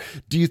were.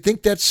 Do you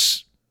think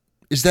is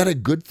that a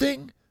good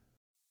thing?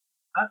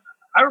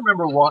 I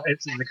remember,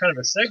 it's kind of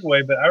a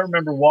segue, but I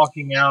remember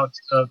walking out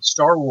of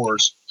Star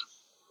Wars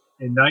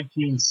in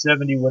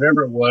 1970,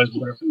 whatever it was,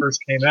 when it first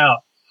came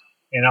out,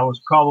 and I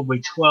was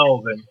probably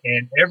 12,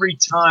 and every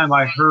time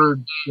I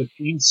heard the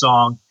theme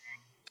song,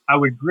 I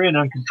would grin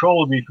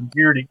uncontrollably from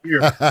ear to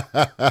ear,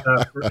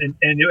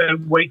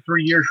 and wait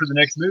 3 years for the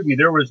next movie.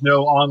 There was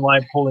no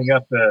online pulling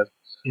up the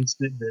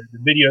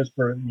videos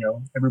for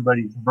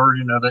everybody's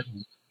version of it.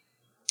 And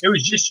it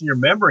was just in your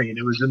memory, and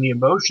it was in the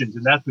emotions,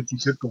 and that's what you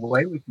took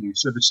away with you.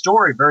 So the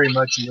story very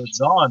much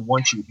lives on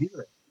once you hear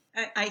it.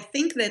 I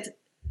think that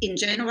in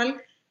general,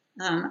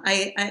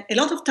 a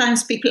lot of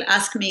times people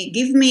ask me,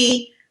 give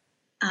me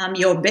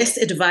your best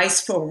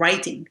advice for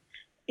writing.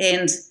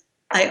 And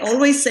I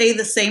always say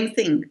the same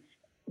thing.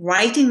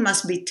 Writing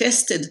must be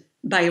tested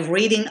by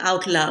reading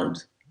out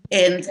loud.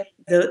 And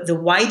the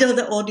wider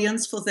the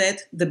audience for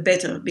that, the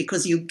better,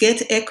 because you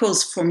get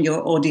echoes from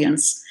your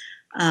audience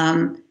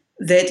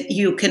that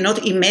you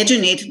cannot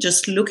imagine it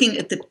just looking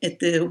at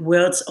the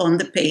words on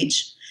the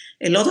page.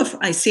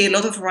 I see a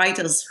lot of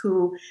writers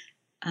who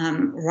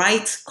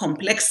write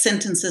complex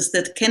sentences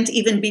that can't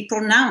even be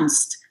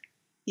pronounced.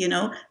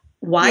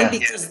 Why? Yeah.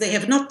 Because they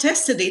have not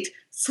tested it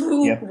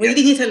through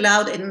reading it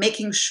aloud and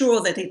making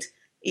sure that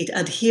it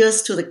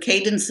adheres to the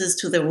cadences,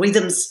 to the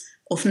rhythms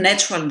of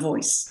natural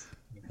voice.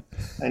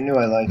 I knew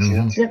I liked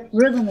you. The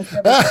rhythm is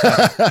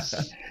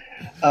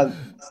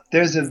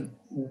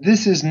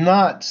This is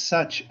not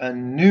such a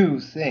new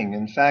thing.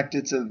 In fact,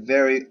 it's a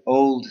very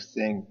old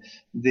thing.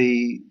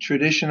 The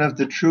tradition of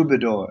the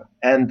troubadour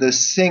and the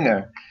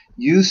singer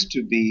used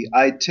to be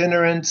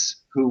itinerants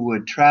who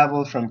would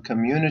travel from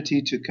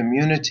community to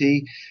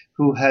community,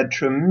 who had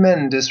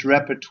tremendous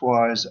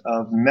repertoires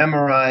of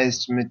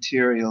memorized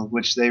material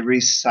which they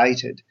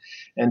recited,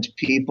 and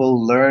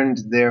people learned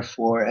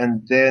therefore,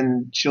 and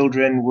then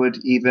children would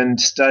even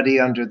study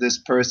under this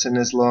person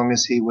as long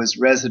as he was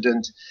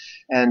resident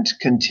and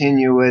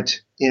continue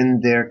it in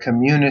their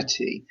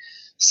community.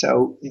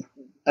 So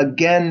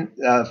again,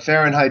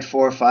 Fahrenheit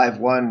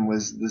 451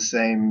 was the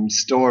same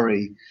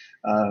story.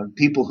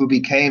 People who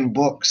became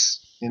books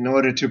in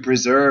order to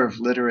preserve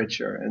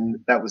literature,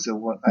 and that was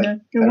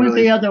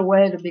the other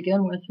way to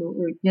begin with.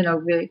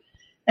 The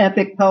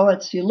epic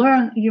poets,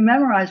 you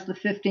memorize the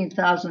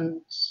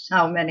 15,000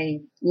 how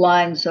many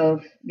lines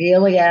of the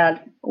Iliad,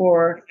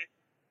 or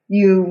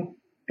you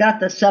got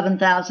the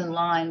 7,000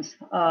 lines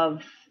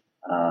of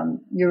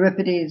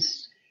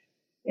Euripides,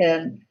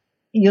 and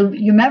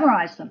you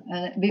memorize them.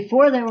 And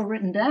before they were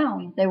written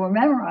down, they were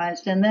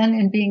memorized, and then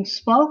in being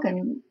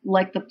spoken,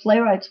 like the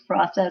playwright's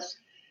process,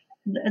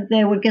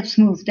 they would get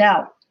smoothed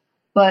out.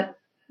 But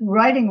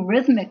writing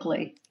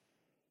rhythmically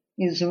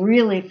is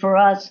really, for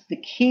us, the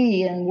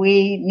key, and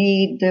we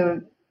need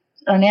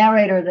a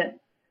narrator that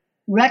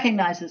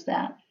recognizes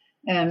that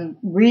and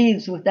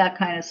reads with that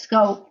kind of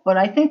scope. But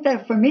I think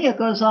that for me, it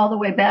goes all the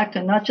way back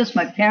to not just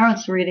my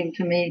parents reading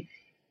to me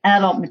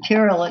adult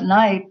material at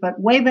night, but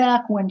way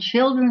back when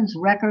children's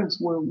records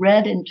were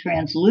red and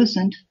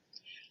translucent.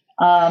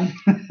 It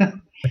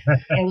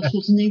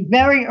was in the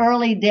very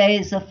early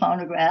days of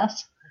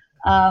phonographs.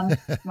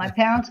 My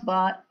parents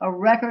bought a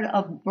record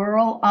of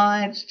Burl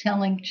Ives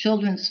telling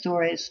children's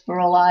stories,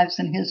 Burl Ives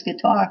and his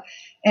guitar.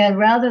 And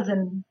rather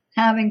than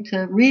having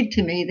to read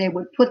to me, they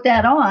would put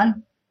that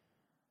on,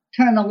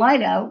 turn the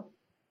light out,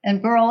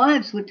 and Burl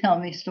Ives would tell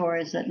me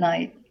stories at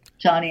night.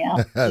 Johnny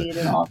Appleseed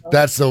and all those.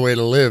 That's the way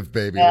to live,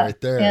 baby, right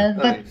there.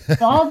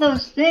 But all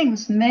those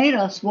things made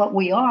us what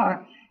we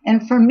are.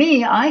 And for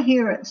me, I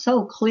hear it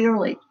so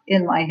clearly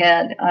in my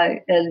head.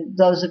 And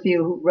those of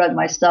you who read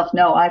my stuff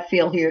know I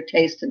feel, hear,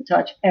 taste, and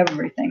touch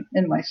everything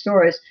in my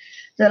stories,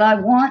 that I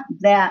want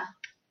that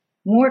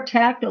more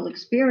tactile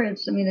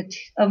experience. I mean,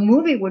 a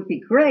movie would be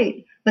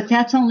great, but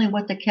that's only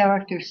what the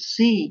characters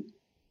see.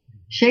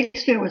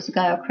 Shakespeare was the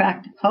guy who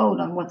cracked the code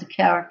on what the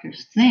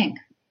characters think.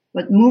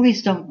 But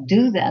movies don't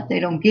do that. They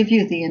don't give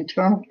you the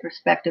internal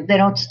perspective. They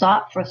don't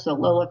stop for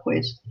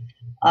soliloquies.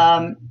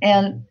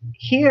 And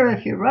here,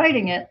 if you're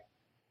writing it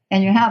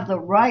and you have the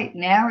right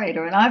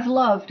narrator, and I've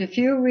loved, if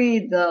you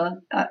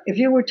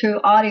were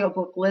to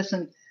audiobook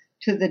listen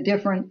to the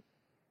different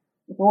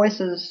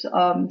voices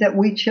that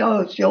we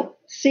chose, you'll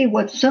see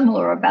what's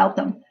similar about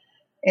them.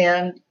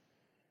 And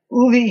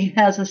Uvi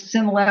has a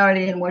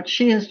similarity in what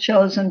she has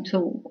chosen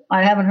to,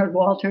 I haven't heard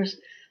Walter's,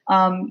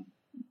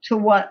 to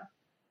what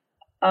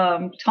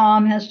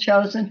Tom has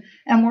chosen,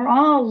 and we're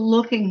all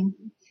looking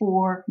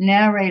for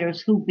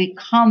narrators who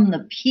become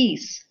the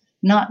piece,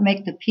 not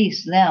make the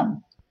piece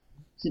them.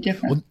 It's a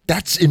difference. Well,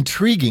 that's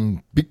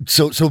intriguing.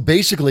 So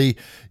basically,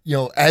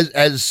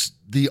 as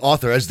the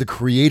author, as the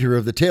creator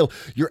of the tale,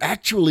 you're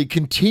actually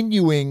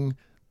continuing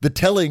the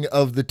telling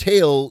of the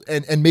tale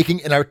and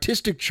making an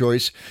artistic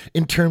choice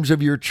in terms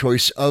of your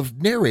choice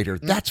of narrator.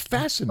 That's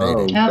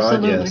fascinating. Oh,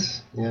 Absolutely. God,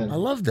 yes. Yeah. I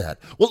love that.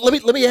 Well,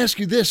 let me ask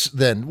you this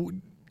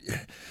then.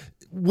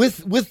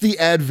 With the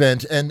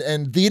advent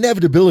and the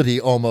inevitability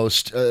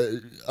almost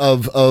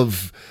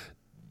of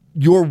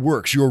your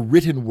works, your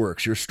written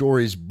works, your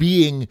stories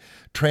being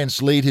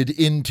translated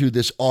into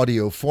this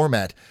audio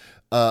format,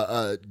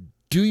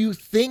 do you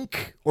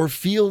think or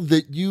feel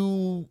that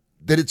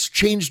it's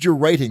changed your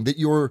writing, that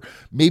you're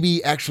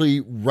maybe actually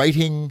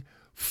writing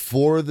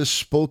for the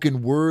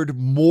spoken word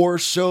more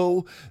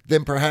so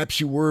than perhaps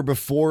you were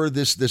before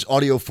this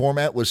audio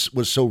format was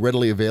so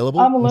readily available?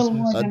 I'm a little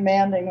more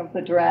demanding of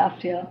the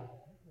draft, yeah.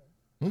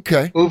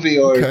 Okay. Uvi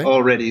Okay.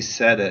 already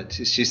said it.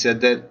 She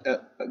said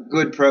that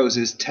good prose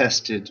is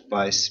tested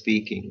by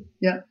speaking.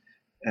 Yeah.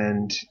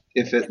 And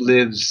if it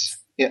lives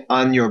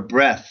on your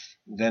breath,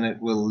 then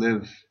it will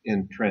live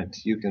in print.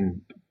 You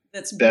can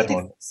That's bet beautiful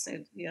on it.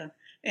 said, yeah.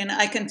 And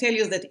I can tell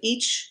you that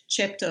each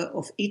chapter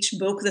of each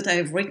book that I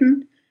have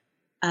written,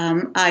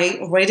 I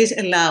read it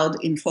aloud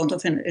in front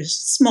of a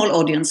small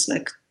audience,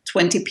 like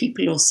 20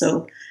 people or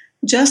so,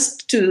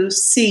 just to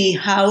see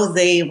how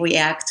they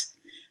react.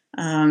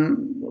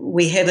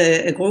 We have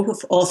a group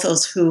of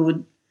authors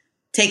who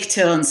take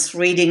turns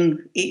reading.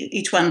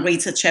 Each one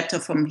reads a chapter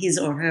from his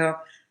or her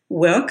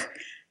work.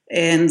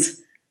 And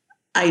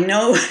I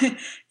know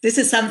this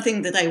is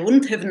something that I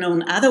wouldn't have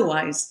known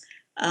otherwise.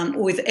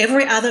 With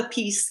every other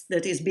piece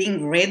that is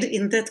being read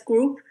in that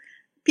group,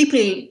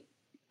 people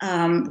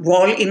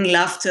roll in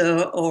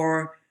laughter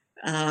or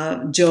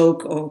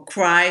joke or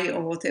cry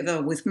or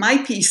whatever. With my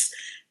piece,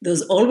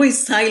 there's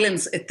always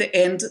silence at the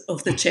end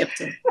of the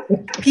chapter.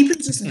 People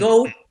just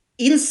go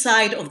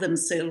inside of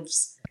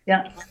themselves.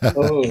 Yeah.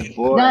 Oh,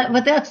 boy.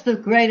 But that's the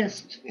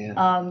greatest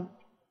Yeah.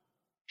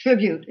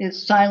 tribute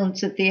is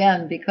silence at the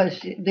end, because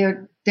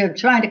they're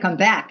trying to come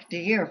back to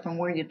hear from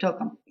where you took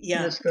them.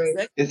 Yeah, That's great.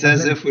 exactly. It's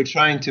as if we're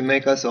trying to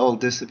make us all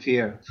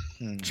disappear.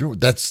 Sure.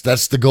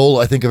 That's the goal,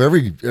 I think, of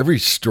every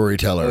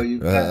storyteller, Oh, you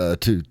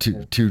bet.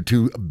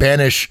 to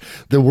banish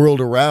the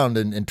world around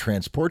and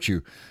transport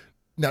you.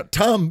 Now,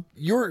 Tom,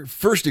 your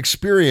first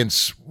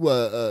experience,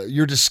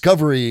 your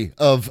discovery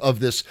of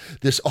this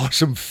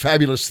awesome,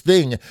 fabulous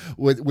thing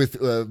with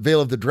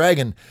Veil of the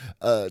Dragon,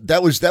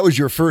 that was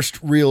your first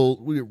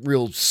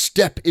real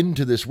step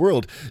into this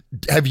world.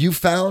 Have you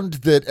found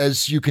that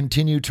as you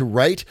continue to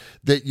write,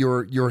 that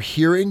you're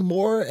hearing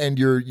more and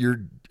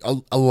you're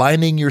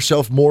aligning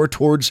yourself more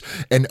towards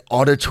an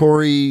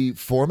auditory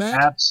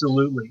format?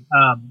 Absolutely.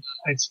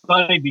 It's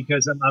funny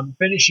because I'm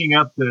finishing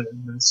up the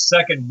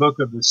second book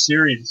of the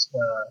series,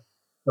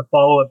 the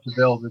follow-up to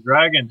Veil of the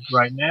Dragon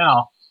right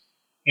now.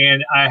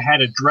 And I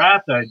had a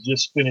draft I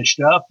just finished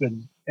up,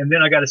 and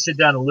then I got to sit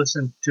down and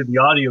listen to the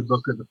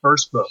audiobook of the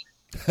first book.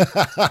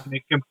 And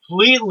it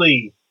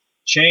completely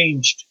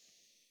changed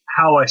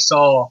how I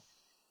saw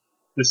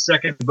the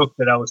second book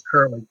that I was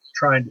currently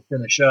trying to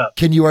finish up.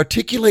 Can you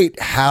articulate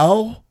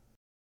how?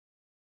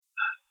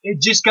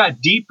 It just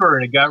got deeper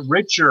and it got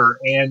richer,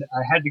 and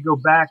I had to go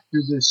back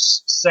through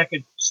this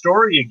second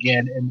story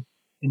again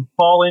and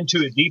fall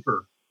into it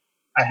deeper.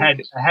 I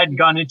hadn't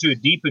gone into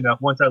it deep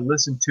enough once I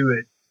listened to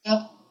it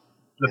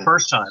the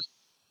first time,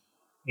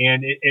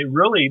 and it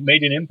really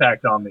made an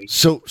impact on me.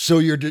 So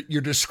your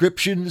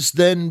descriptions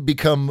then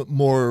become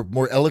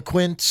more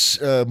eloquent,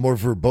 more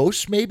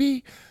verbose,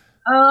 maybe?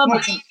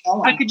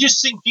 I could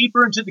just sink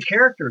deeper into the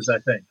characters. I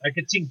think I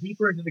could sink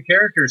deeper into the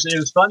characters, and it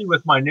was funny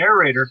with my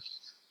narrator,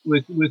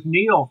 with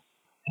Neil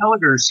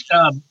Helgers.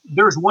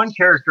 There's one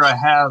character I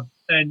have,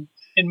 and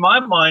in my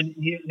mind,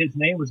 his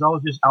name was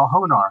always just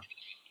Alhonar,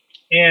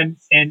 and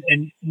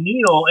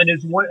Neil, and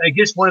is one, I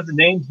guess, one of the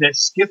names that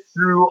skipped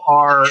through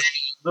our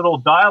little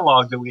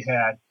dialogue that we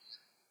had,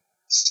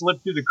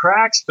 slipped through the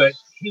cracks, but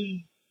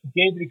he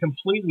gave it a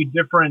completely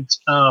different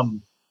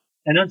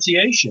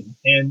enunciation,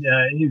 and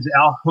he's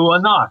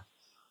Alhuana,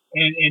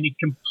 and he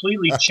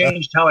completely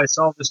changed how I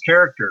saw this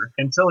character.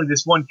 And suddenly,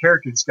 this one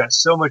character just got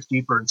so much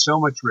deeper and so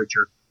much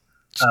richer.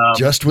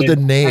 Just with a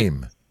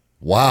name,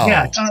 wow!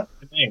 Yeah, just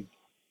with the name.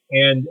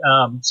 And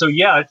so,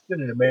 yeah, it's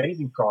been an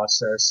amazing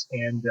process,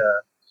 and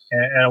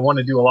I want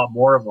to do a lot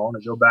more of them. I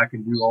want to go back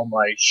and do all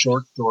my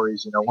short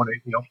stories, and I want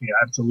to, I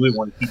absolutely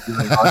want to keep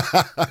doing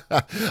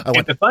it.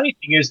 And the funny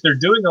thing is, they're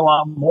doing a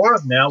lot more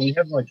of now. We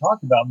haven't really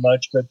talked about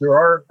much, but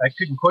I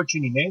couldn't quote you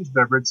any names,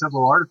 but I've read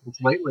several articles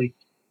lately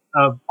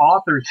of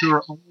authors who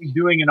are only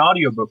doing an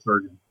audiobook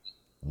version.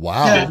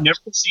 Wow. It never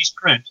sees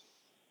print.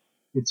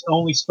 It's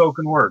only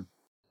spoken word.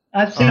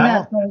 I've seen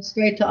that going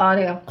straight to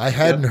audio. I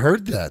hadn't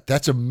heard that.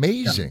 That's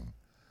amazing.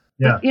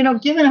 Yeah.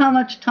 Given how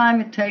much time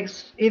it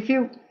takes,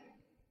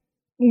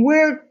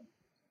 we're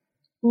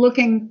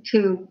looking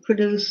to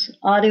produce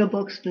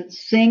audiobooks that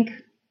sync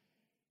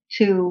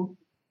to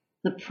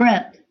the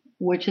print,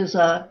 which is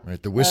the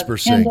whisper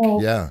sync,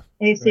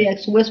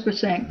 ACX whisper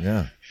sync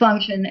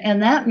function,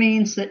 and that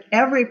means that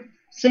every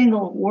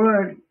single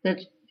word that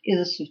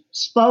is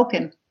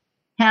spoken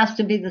has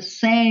to be the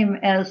same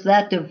as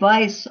that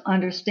device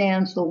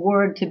understands the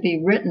word to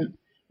be written,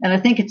 and I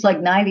think it's like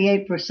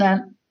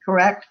 98%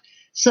 correct.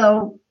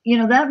 So,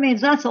 that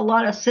means that's a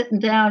lot of sitting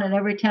down, and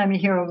every time you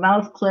hear a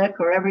mouth click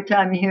or every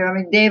time you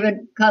hear,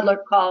 David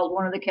Cutler called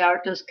one of the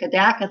characters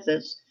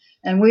Catechithus,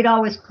 and we'd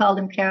always called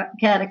him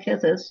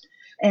Catechithus,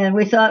 and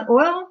we thought,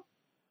 well,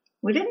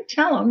 we didn't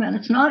tell him, and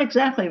it's not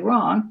exactly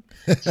wrong.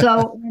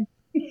 So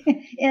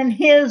in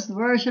his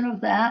version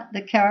of that,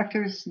 the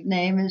character's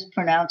name is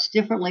pronounced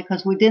differently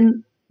because we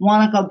didn't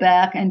want to go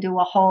back and do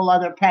a whole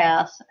other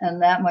path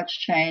and that much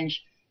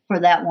change for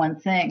that one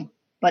thing.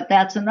 But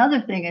that's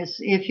another thing is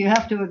if you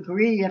have to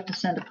agree, you have to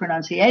send a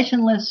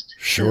pronunciation list.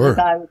 Sure. To the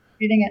guy who's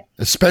reading it.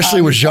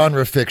 Especially with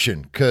genre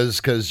fiction,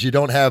 because you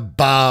don't have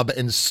Bob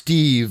and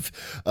Steve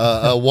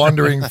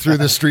wandering through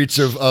the streets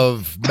of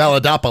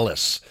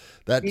Maladopolis.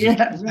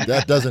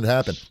 That doesn't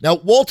happen. Now,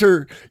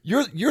 Walter,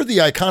 you're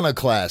the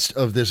iconoclast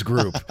of this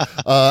group,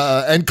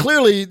 and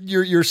clearly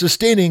you're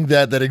sustaining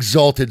that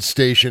exalted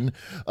station.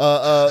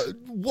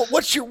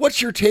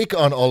 What's your take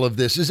on all of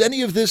this? Is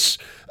any of this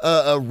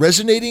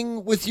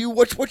resonating with you?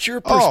 What's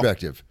your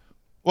perspective?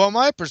 Well,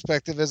 my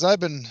perspective is I've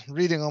been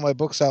reading all my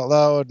books out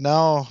loud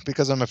now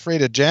because I'm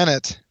afraid of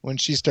Janet when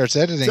she starts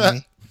editing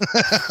me.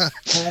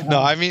 No,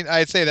 I mean,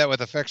 I say that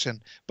with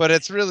affection, but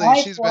it's really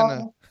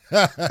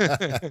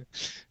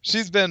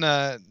she's been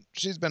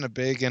a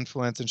big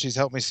influence, and she's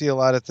helped me see a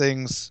lot of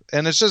things.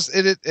 And it's just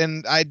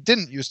and I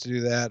didn't used to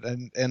do that,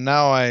 and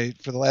now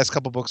for the last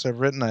couple books I've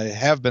written, I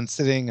have been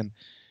sitting, and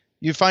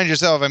you find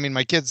yourself. I mean,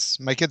 my kids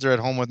are at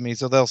home with me,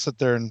 so they'll sit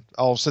there and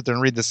I'll sit there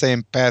and read the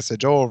same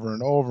passage over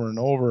and over and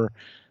over.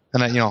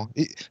 And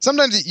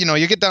sometimes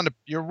you get down to,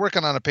 you're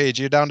working on a page,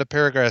 you're down to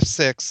paragraph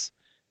 6,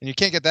 and you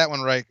can't get that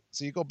one right,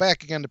 so you go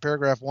back again to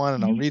paragraph 1,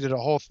 and I'll read it a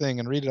whole thing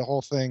and read it a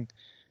whole thing.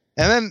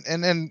 And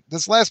then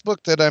this last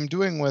book that I'm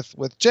doing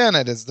with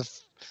Janet is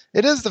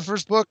the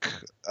first book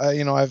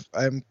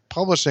I'm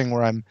publishing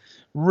where I'm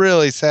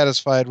really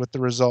satisfied with the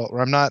result.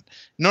 Where I'm not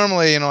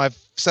normally, I've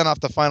sent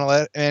off the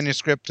final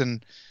manuscript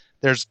and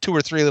there's 2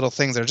 or 3 little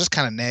things that are just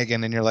kind of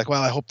nagging, and you're like,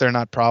 well, I hope they're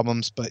not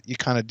problems, but you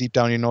kind of deep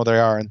down they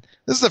are. And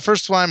this is the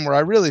first time where I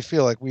really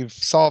feel like we've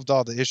solved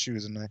all the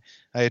issues, and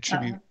I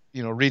attribute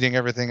reading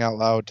everything out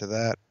loud to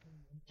that.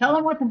 Tell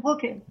them what the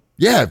book is.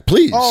 Yeah,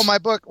 please. Oh, my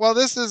book. Well,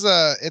 this is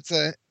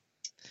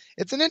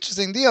it's an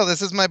interesting deal.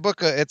 This is my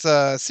book. It's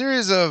a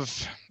series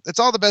it's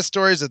all the best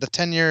stories of the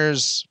 10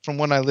 years from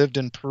when I lived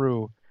in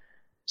Peru.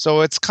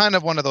 So it's kind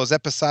of one of those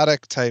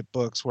episodic type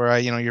books where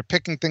you're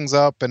picking things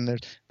up, and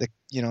and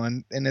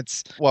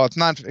it's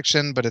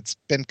nonfiction, but it's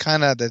been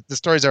kind of the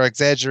stories are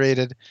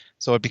exaggerated,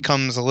 so it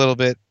becomes a little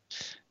bit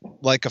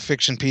like a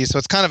fiction piece. So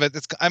it's kind of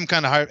I'm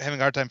kind of having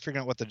a hard time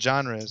figuring out what the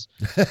genre is,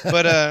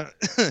 but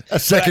a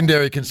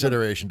secondary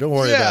consideration. Don't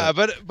worry about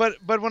it. Yeah,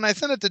 but when I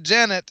sent it to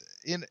Janet,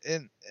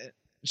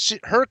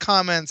 her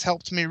comments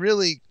helped me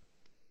really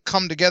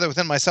come together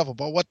within myself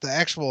about what the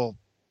actual.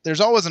 There's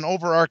always an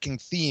overarching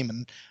theme,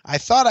 and I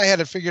thought I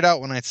had it figured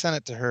out when I sent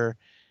it to her,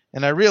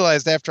 and I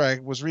realized after I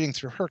was reading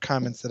through her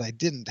comments that I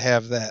didn't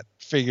have that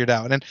figured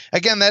out. And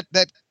again,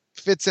 that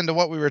fits into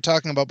what we were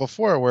talking about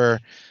before, where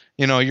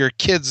your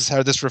kids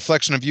are this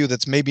reflection of you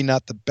that's maybe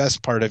not the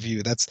best part of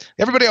you.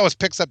 Everybody always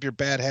picks up your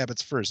bad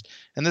habits first,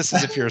 and this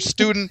is if you're a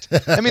student.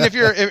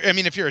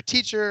 If you're a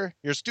teacher,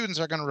 your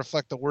students are going to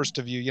reflect the worst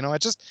of you.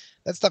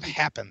 That stuff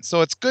happens. So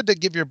it's good to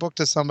give your book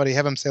to somebody,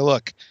 have them say,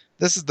 look,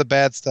 this is the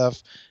bad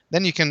stuff.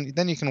 Then you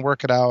can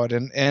work it out,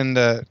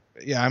 I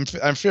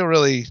feel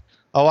really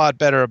a lot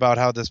better about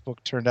how this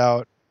book turned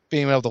out,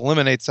 being able to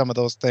eliminate some of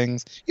those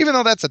things, even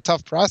though that's a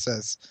tough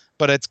process.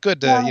 But it's good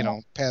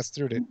to pass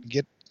through to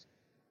get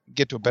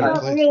to a better place.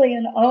 I'm not really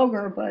an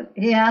ogre, but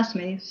he asked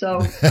me, so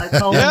I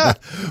told him.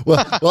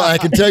 Well, I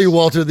can tell you,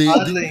 Walter,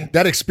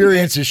 that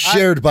experience is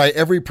shared by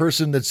every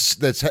person that's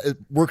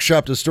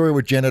workshopped a story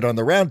with Janet on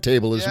the round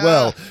table as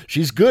well.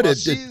 She's good at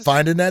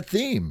finding that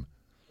theme.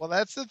 Well,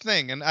 that's the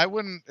thing, and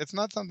it's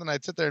not something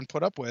I'd sit there and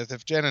put up with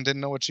if Janet didn't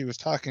know what she was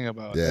talking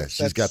about. Yeah,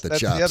 she's got the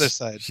chops. That's the other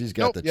side. She's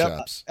got the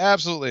chops.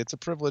 Absolutely. It's a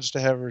privilege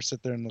to have her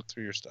sit there and look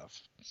through your stuff.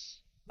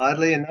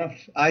 Oddly enough,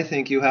 I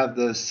think you have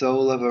the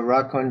soul of a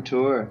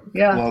raconteur,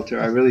 yeah.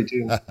 Walter. I really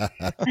do.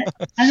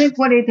 I think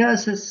what he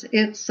does is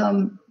it's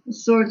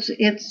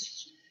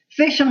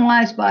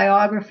fictionalized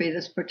biography,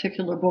 this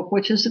particular book,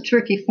 which is a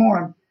tricky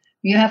form.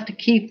 You have to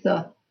keep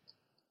the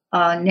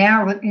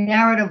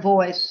narrative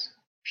voice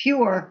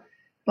pure,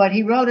 but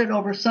he wrote it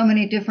over so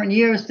many different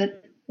years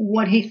that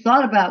what he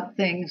thought about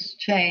things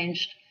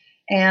changed,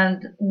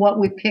 and what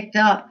we picked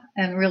up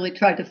and really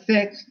tried to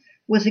fix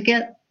was to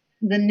get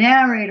the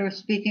narrator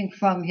speaking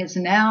from his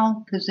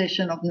now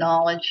position of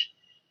knowledge,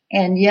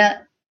 and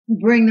yet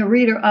bring the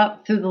reader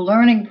up through the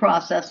learning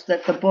process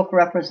that the book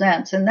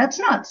represents. And that's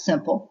not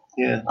simple.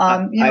 Yeah,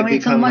 I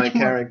become my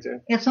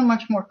character. It's a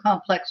much more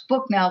complex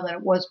book now than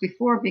it was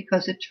before,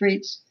 because it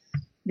treats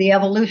the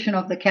evolution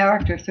of the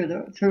character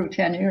through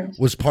 10 years.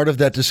 Was part of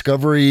that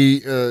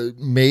discovery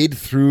made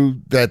through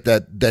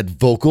that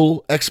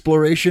vocal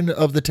exploration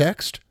of the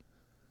text?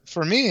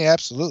 For me,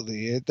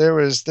 absolutely. There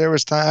was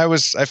time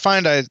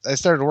I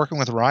started working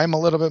with rhyme a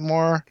little bit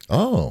more.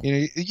 Oh,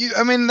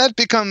 that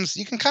becomes,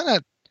 you can kind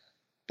of,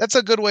 that's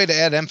a good way to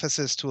add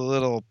emphasis to a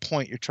little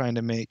point you're trying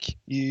to make.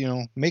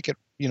 Make it,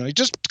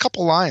 just a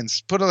couple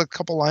lines, put a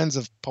couple lines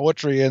of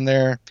poetry in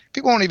there.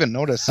 People won't even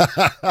notice. They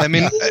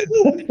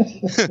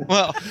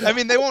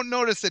won't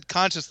notice it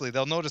consciously.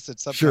 They'll notice it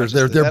subconsciously.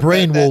 Sure, their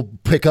brain will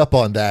pick up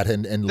on that,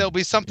 and there'll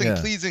be something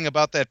pleasing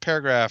about that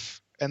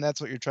paragraph, and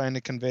that's what you're trying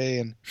to convey.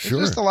 And sure.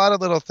 It's just a lot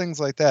of little things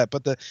like that.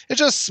 But it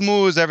just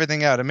smooths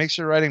everything out. It makes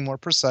your writing more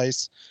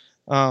precise.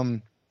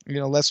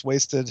 Less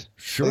wasted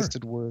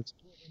words.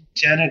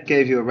 Janet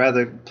gave you a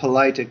rather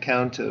polite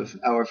account of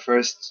our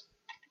first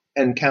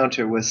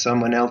encounter with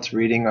someone else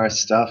reading our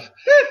stuff,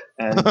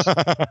 and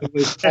it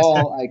was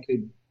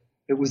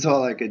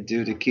all I could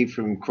do to keep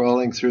from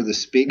crawling through the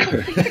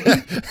speaker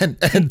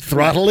and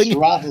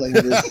throttling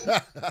this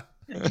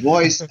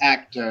voice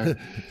actor.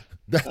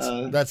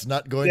 That's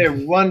not going.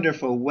 They're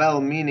wonderful,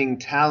 well-meaning,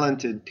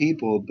 talented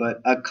people,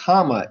 but a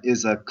comma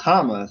is a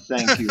comma.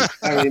 Thank you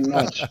very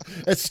much.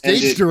 That's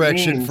stage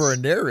direction for a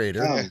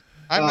narrator.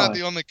 I'm not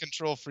the only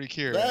control freak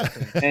here.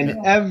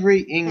 And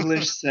every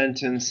English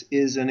sentence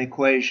is an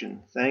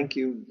equation. Thank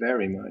you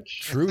very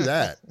much. True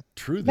that.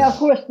 Now, of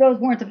course, those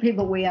weren't the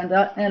people we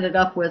ended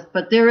up with,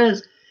 but there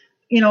is,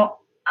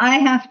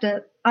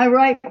 I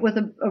write with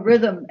a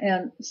rhythm,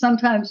 and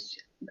sometimes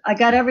I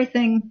got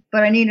everything,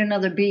 but I need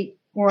another beat,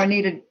 or I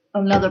needed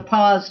another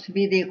pause to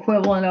be the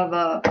equivalent of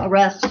a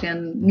rest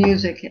in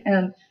music.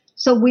 And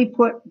so we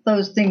put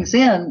those things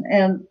in.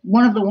 And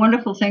one of the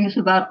wonderful things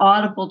about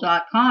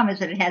audible.com is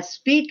that it has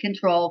speed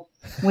control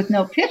with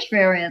no pitch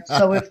variance.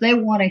 So if they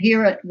want to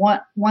hear it at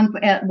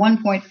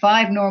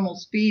 1.5 normal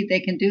speed, they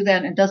can do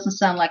that. And it doesn't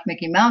sound like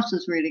Mickey Mouse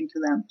is reading to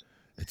them.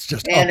 It's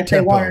just and up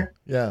tempo.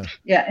 Yeah.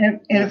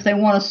 And if they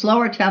want a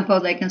slower tempo,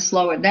 they can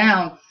slow it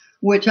down,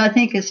 which I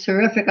think is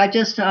terrific.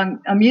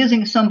 I'm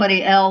using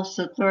somebody else,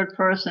 a third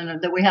person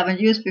that we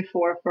haven't used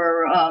before,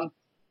 for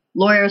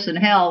Lawyers in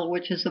Hell,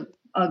 which is a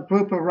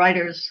group of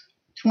writers,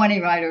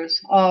 20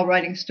 writers, all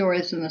writing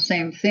stories in the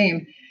same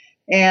theme.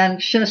 And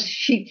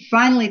she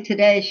finally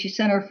today, she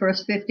sent her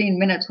first 15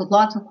 minutes with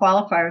lots of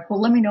qualifiers.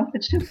 Well, let me know if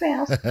it's too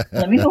fast.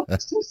 Let me know if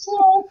it's too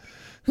slow.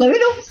 Let me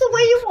know if it's the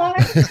way you want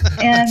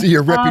it. And, so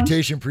your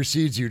reputation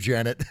precedes you,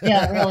 Janet.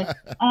 Yeah, really.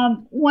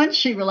 Once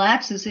she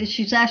relaxes,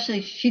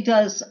 she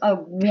does a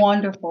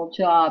wonderful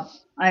job.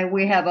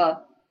 We have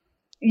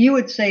you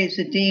would say it's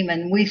a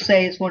demon. We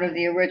say it's one of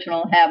the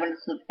original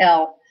inhabitants of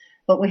hell,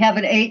 but we have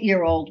an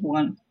 8-year-old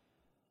one.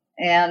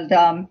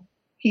 And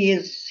he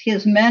is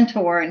his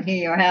mentor, and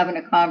he are having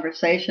a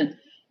conversation.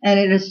 And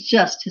it is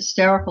just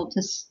hysterical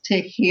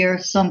to hear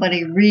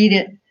somebody read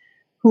it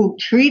who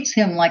treats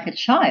him like a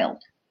child.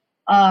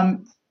 A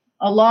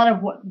lot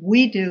of what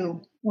we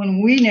do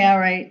when we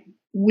narrate,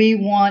 we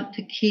want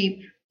to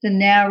keep the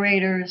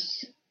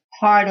narrator's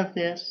part of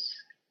this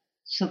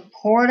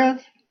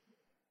supportive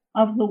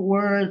of the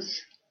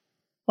words,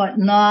 but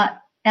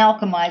not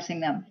alchemizing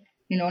them,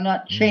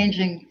 not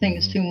changing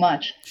things too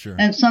much. Sure.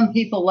 And some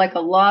people like a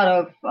lot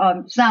of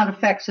sound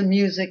effects and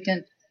music,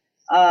 and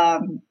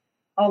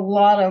a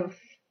lot of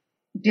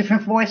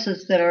different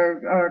voices that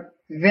are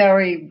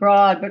very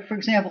broad. But for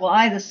example,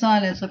 I, the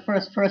Son, is a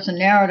first-person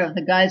narrative.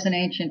 The guy's an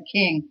ancient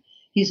king.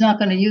 He's not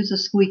going to use a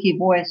squeaky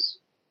voice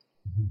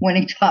when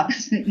he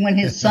talks, when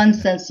his son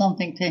says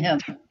something to him,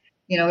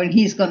 and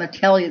he's going to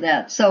tell you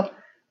that. So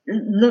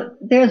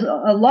there's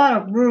a lot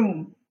of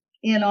room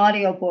in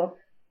audiobook.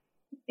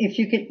 If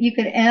you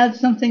could add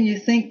something you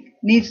think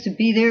needs to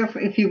be there,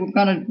 if you were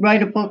going to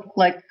write a book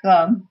like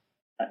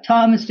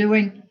Tom is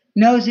doing,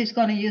 knows he's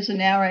going to use a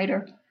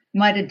narrator,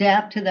 might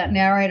adapt to that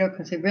narrator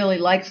because he really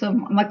likes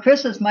them.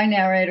 Chris is my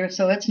narrator,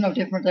 so it's no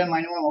different than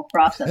my normal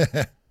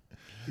process.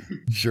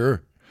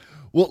 Sure.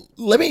 Well,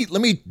 let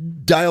me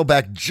dial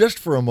back just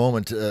for a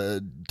moment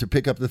to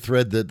pick up the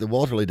thread that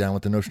Walter laid down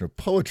with the notion of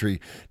poetry.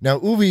 Now,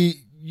 Uwe,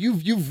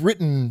 you've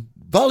written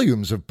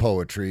volumes of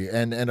poetry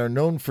and are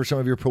known for some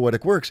of your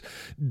poetic works.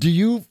 Do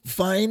you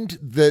find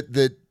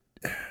that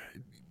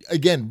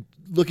again,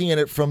 looking at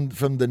it from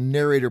the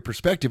narrator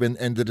perspective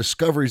and the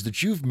discoveries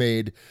that you've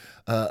made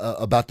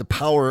about the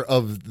power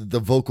of the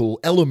vocal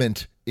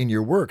element in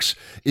your works,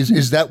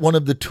 is that one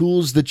of the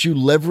tools that you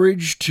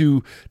leverage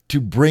to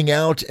bring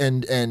out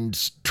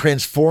and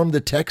transform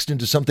the text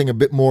into something a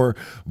bit more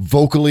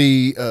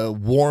vocally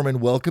warm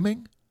and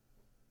welcoming?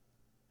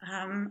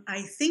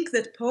 I think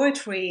that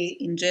poetry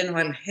in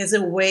general has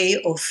a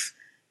way of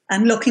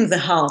unlocking the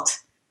heart.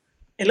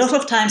 A lot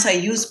of times I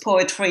use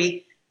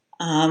poetry.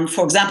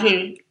 For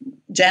example,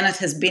 Janet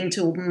has been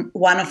to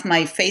one of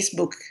my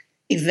Facebook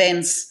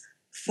events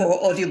for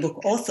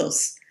audiobook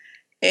authors,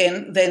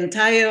 and the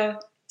entire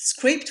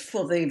script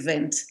for the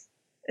event,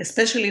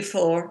 especially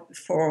for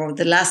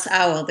the last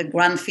hour, the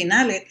grand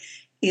finale,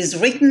 is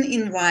written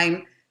in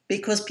rhyme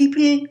because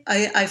people,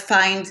 I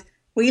find,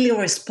 really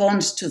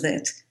respond to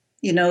that.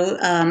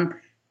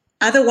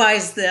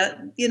 Otherwise,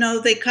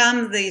 they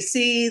come, they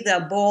see,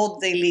 they're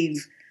bored, they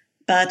leave.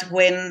 But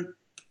when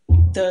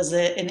there's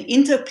an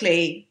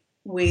interplay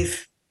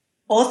with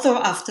author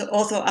after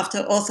author after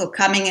author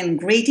coming and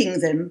greeting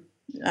them,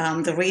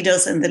 the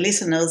readers and the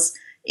listeners,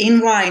 in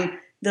rhyme,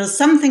 there's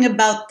something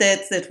about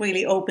that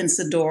really opens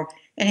the door.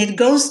 And it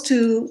goes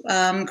to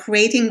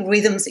creating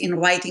rhythms in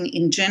writing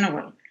in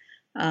general.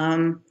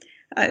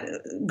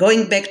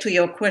 Going back to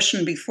your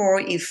question before,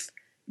 if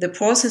the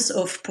process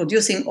of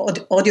producing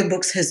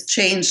audiobooks has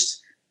changed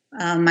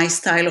my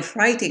style of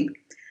writing.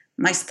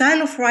 My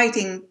style of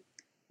writing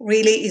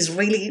is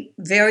really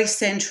very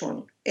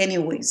central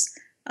anyways.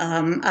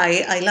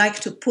 I like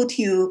to put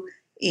you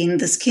in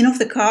the skin of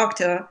the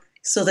character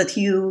so that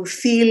you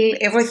feel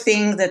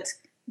everything that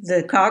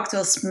the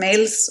character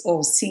smells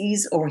or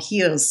sees or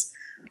hears.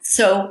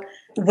 So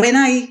when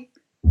I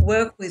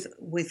work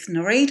with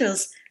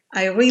narrators,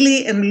 I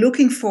really am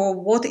looking for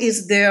what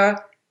is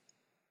their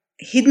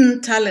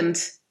hidden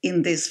talent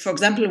in this. For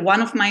example,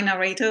 one of my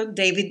narrators,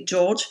 David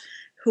George,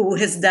 who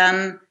has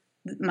done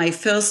my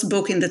first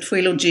book in the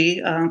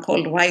trilogy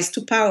called Rise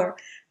to Power,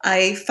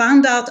 I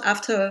found out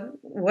after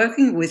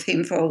working with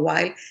him for a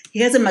while, he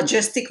has a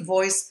majestic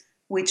voice,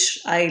 which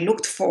I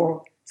looked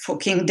for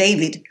King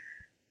David,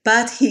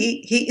 but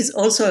he is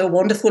also a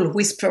wonderful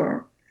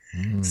whisperer.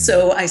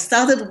 So I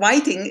started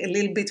writing a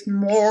little bit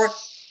more.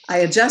 I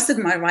adjusted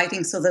my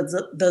writing so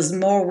that there's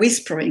more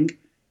whispering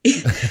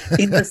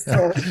in the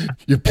story.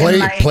 You're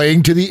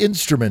playing to the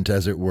instrument,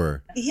 as it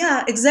were.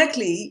 Yeah,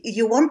 exactly.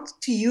 You want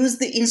to use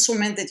the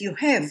instrument that you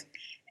have.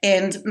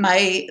 And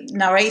my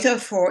narrator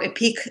for A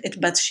Peek at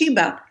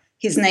Bathsheba,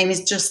 his name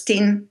is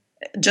Justin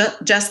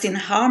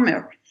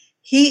Harmer.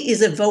 He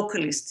is a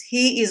vocalist.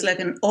 He is like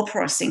an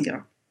opera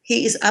singer.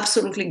 He is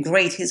absolutely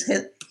great.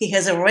 He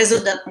has a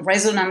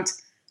resonant,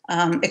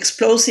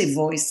 explosive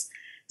voice.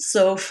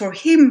 So for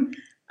him,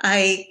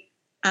 I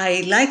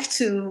like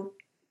to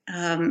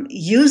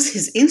use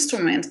his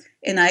instrument,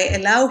 and I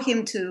allow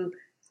him to,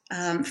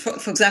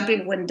 for example,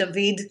 when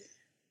David,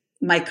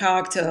 my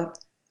character,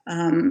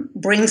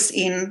 brings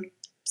in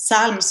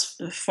psalms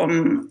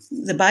from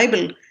the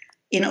Bible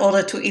in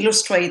order to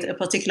illustrate a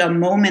particular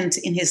moment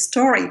in his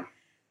story,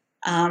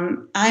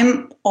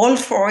 I'm all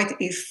for it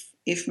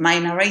if my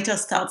narrator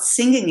starts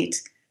singing it,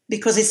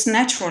 because it's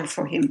natural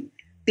for him,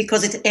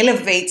 because it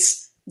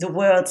elevates the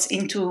words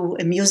into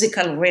a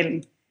musical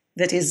realm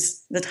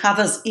that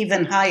hovers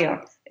even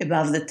higher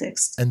above the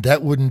text. And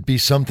that wouldn't be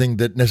something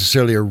that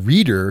necessarily a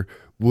reader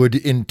would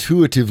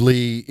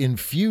intuitively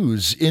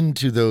infuse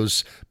into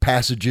those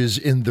passages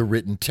in the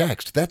written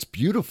text. That's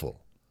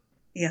beautiful.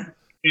 Yeah.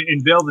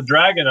 In Veil the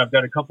Dragon,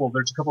 there's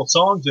a couple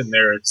songs in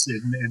there.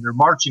 And they're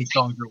marching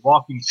songs, they're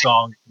walking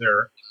songs,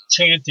 they're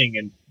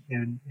chanting.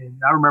 And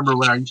I remember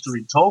when I used to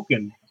read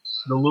Tolkien,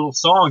 the little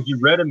songs, you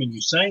read them and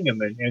you sang them.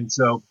 And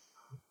so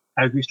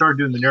as we started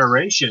doing the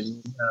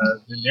narration,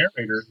 the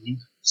narrator, he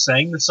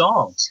sang the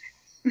songs.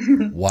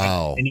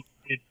 Wow. And he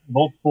did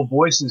multiple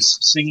voices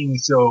singing,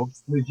 so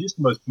it was just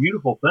the most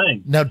beautiful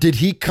thing. Now, did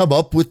he come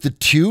up with the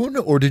tune,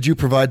 or did you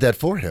provide that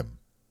for him?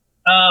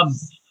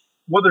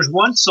 Well, there's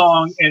one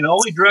song, and the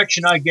only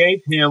direction I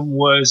gave him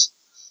was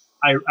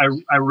I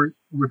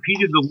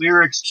repeated the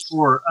lyrics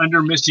for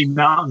Under Misty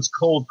Mountains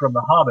Cold from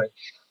The Hobbit.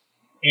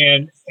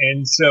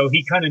 And so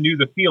he kind of knew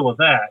the feel of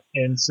that.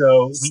 And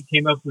so he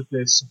came up with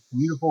this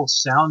beautiful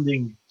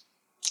sounding,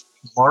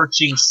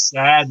 marching,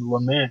 sad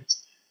lament,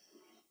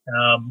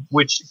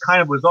 which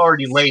kind of was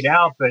already laid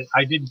out, but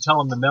I didn't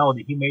tell him the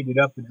melody. He made it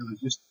up, and it was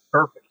just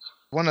perfect.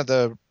 One of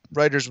the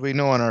writers we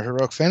know on our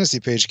Heroic Fantasy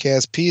page,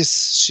 Kaz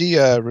Peace, she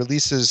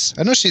releases,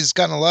 I know she's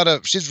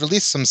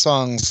released some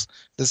songs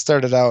that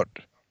started out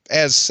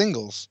as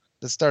singles,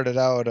 that started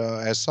out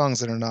as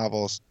songs in her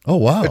novels. Oh,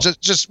 wow. Which is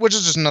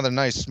just another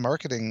nice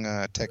marketing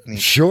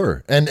technique.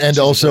 Sure. And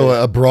also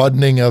a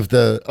broadening of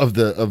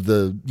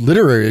the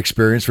literary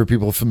experience for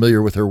people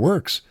familiar with her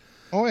works.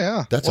 Oh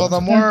yeah. That's well,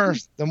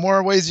 awesome. the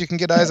more ways you can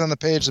get eyes on the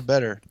page, the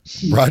better.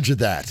 Roger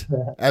that.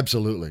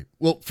 Absolutely.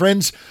 Well,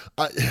 friends,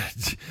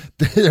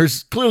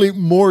 there's clearly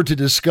more to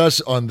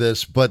discuss on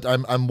this, but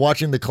I'm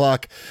watching the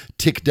clock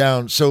tick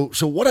down. So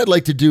what I'd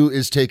like to do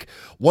is take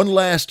one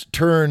last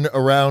turn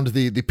around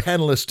the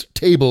panelist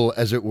table,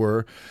 as it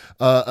were,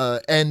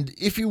 and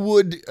if you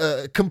would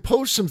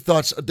compose some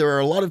thoughts. There are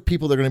a lot of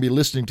people that are going to be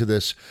listening to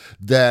this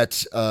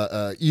that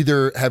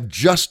either have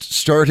just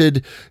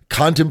started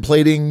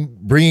contemplating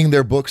bringing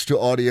their books to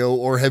audio,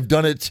 or have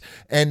done it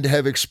and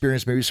have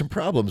experienced maybe some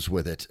problems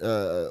with it,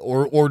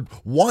 or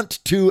want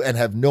to and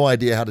have no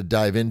idea how to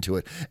dive into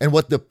it, and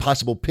what the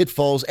possible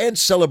pitfalls and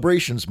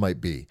celebrations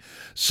might be.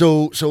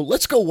 So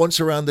let's go once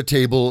around the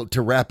table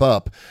to wrap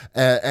up,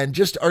 and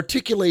just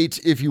articulate,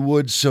 if you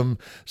would, some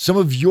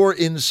of your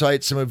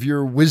insights, some of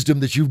your wisdom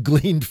that you've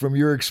gleaned from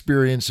your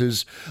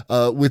experiences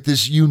with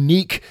this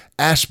unique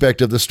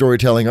aspect of the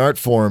storytelling art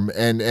form,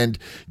 and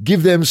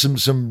give them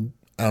some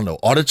I don't know,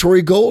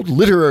 auditory gold?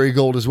 Literary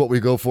gold is what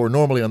we go for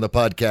normally on the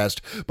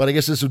podcast, but I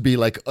guess this would be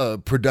like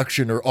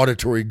production or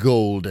auditory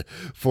gold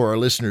for our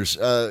listeners.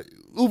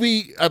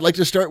 Uvi, I'd like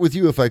to start with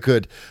you if I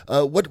could.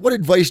 What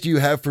advice do you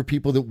have for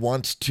people that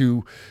want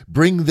to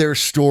bring their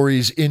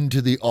stories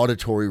into the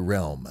auditory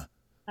realm?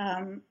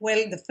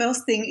 Well, the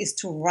first thing is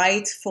to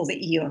write for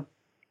the ear.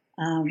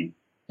 Really,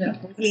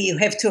 you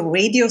have to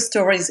read your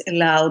stories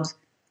aloud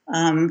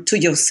to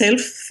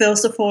yourself,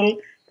 first of all,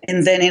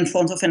 and then in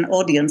front of an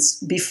audience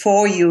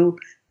before you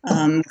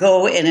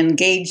go and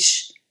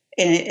engage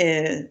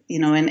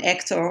an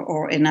actor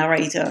or a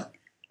narrator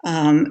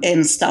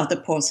and start the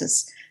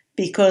process.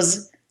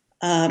 Because,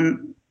 there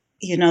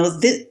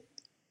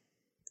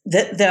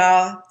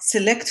are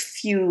select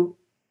few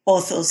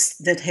authors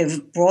that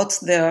have brought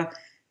their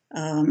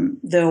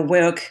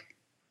work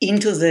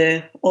into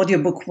the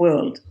audiobook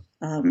world.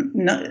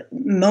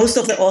 Most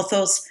of the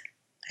authors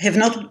have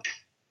not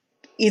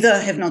either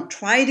have not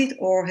tried it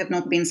or have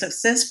not been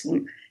successful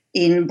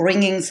in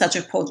bringing such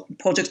a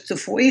project to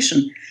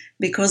fruition,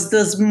 because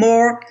there's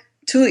more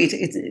to it.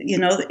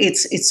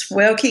 It's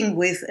working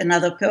with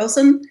another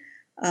person.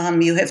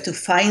 You have to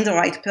find the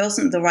right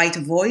person, the right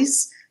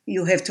voice.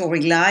 You have to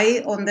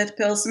rely on that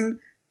person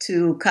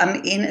to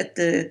come in at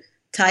the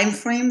time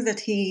frame that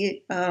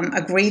he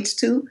agreed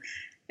to.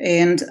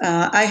 And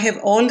I have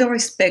all the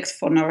respect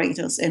for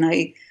narrators.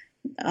 And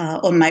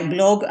on my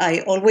blog,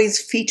 I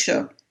always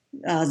feature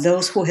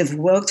those who have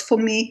worked for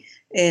me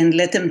and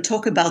let them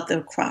talk about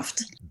their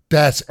craft.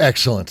 That's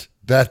excellent.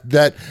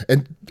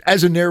 And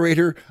as a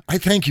narrator, I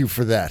thank you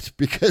for that,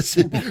 because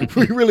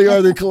we really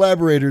are the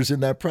collaborators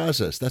in that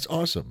process. That's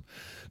awesome.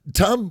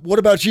 Tom, what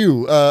about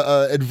you?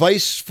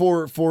 Advice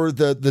for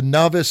the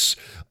novice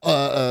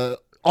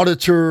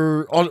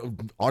auditor?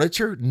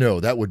 No,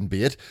 that wouldn't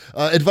be it.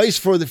 Advice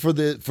for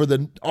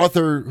the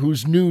author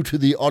who's new to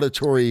the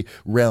auditory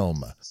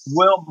realm.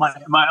 Well,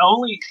 my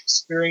only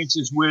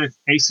experiences with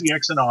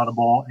ACX and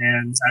Audible,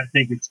 and I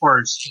think as far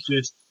as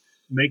just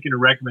making a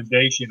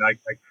recommendation, I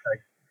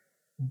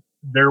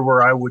there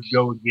where I would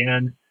go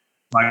again.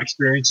 My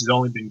experience has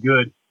only been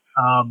good.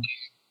 I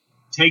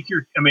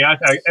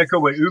echo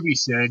what Ubi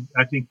said.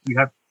 I think you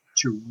have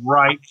to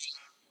write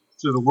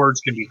so the words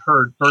can be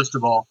heard, first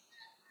of all.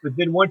 But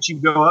then once you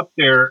go up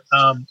there,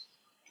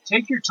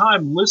 take your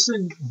time,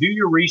 listen, do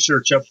your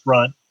research up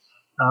front.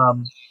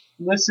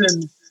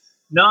 Listen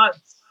not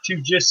to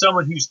just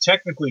someone who's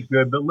technically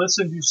good, but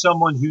listen to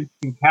someone who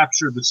can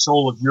capture the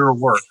soul of your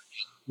work.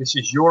 This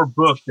is your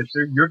book that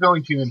you're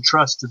going to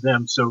entrust to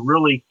them. So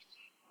really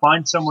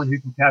find someone who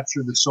can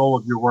capture the soul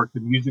of your work,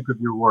 the music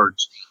of your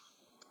words.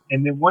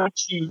 And then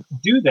once you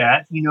do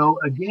that,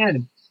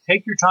 again,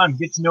 take your time,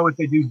 get to know what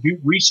they do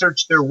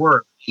research their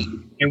work.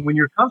 And when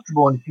you're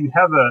comfortable, and if you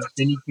have and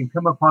you can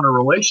come upon a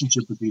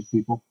relationship with these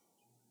people,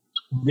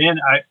 then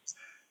I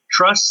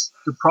trust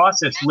the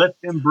process. Let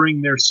them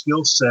bring their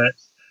skill set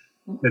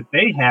that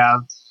they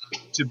have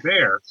to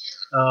bear,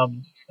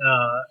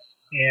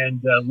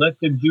 and let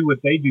them do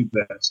what they do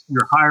best.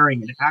 You're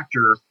hiring an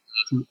actor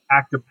to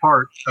act a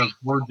part of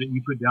words that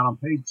you put down on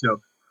page.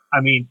 So,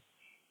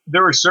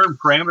 there were certain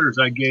parameters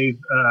I gave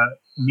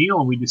Neil,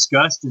 and we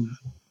discussed,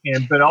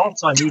 but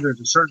also I knew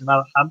there's a certain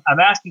amount. I'm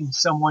asking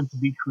someone to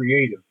be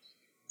creative,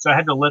 so I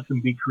had to let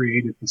them be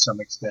creative to some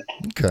extent.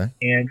 Okay.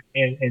 And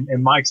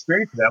my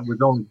experience of that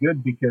was only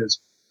good because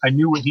I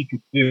knew what he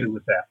could do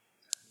with that.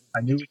 I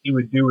knew what he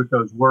would do with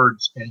those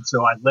words, and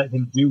so I let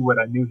him do what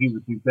I knew he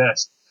would do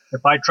best.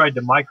 If I tried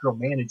to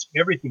micromanage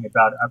everything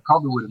about it, I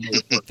probably would have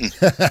made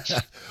it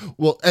work.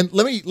 Well, and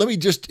let me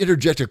just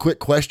interject a quick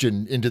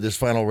question into this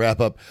final wrap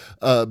up,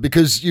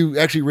 because you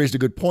actually raised a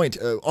good point.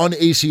 On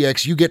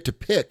ACX, you get to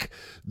pick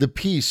the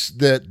piece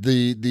that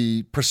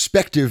the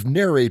prospective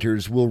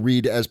narrators will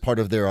read as part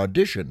of their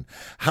audition.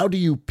 How do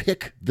you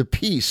pick the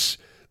piece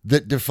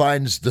that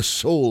defines the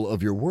soul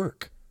of your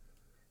work?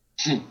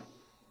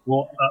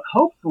 Well,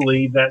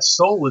 hopefully that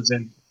soul is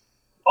in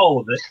all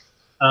of it.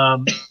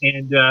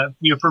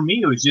 For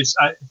me, it was just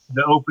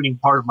the opening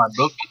part of my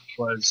book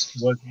was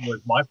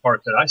my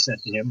part that I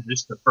sent to him.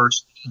 Just the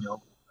first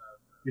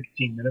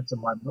 15 minutes of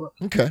my book.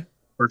 Okay.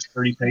 First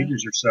 30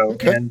 pages or so,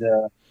 okay.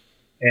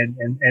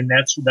 and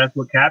that's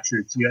what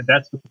captures.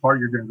 That's the part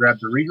you're going to grab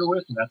the reader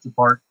with, and that's the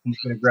part he's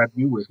going to grab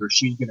you with, or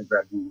she's going to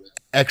grab you with.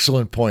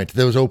 Excellent point.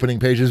 Those opening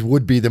pages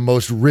would be the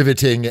most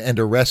riveting and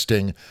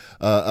arresting,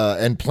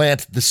 and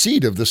plant the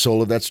seed of the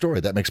soul of that story.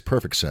 That makes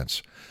perfect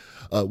sense.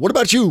 What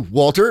about you,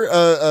 Walter?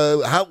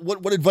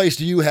 What advice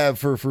do you have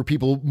for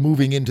people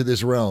moving into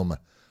this realm?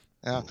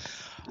 Yeah.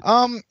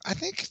 I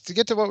think to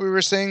get to what we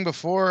were saying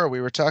before,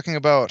 we were talking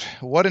about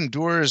what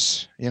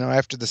endures,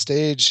 after the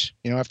stage,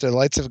 after the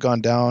lights have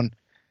gone down.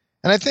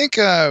 And I think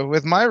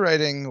with my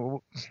writing,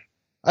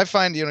 I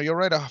find, you'll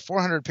write a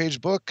 400-page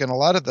book, and a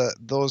lot of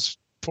those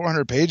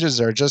 400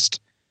 pages are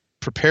just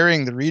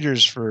preparing the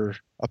readers for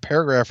a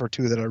paragraph or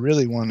two that I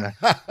really want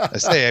to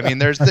say.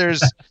 There's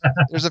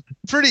a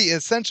pretty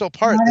essential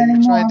part that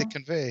you're trying to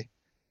convey.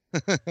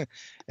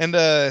 And,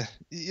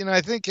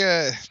 I think,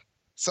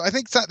 so I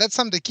think that's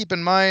something to keep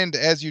in mind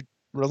as you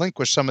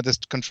relinquish some of this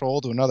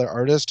control to another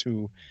artist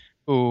who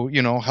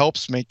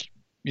helps make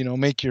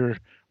your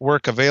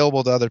work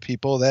available to other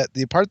people. That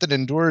the part that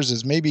endures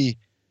is maybe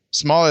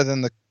smaller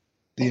than the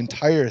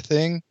entire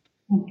thing.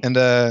 And,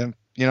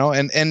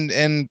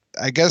 and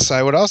I guess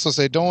I would also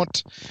say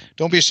don't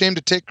be ashamed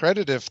to take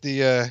credit if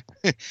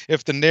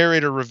the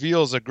narrator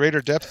reveals a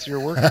greater depth to your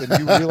work than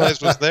you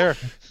realized was there.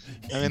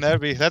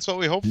 That's what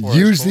we hope for.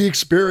 Use the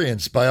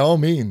experience by all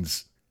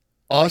means.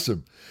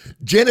 Awesome.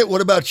 Janet,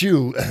 what about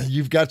you?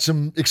 You've got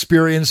some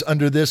experience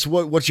under this.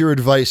 What's your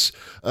advice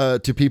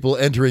to people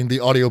entering the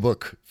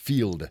audiobook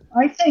field?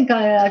 I think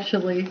I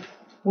actually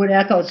would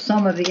echo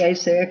some of the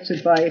ACX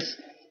advice,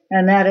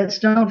 and that is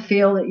don't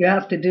feel that you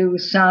have to do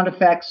sound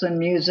effects and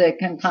music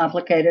and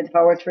complicated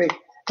poetry.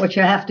 What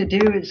you have to do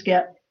is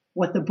get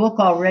what the book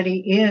already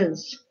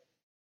is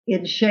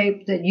in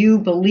shape that you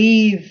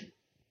believe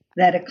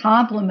that it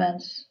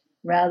complements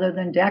rather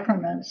than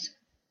decrements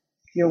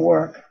your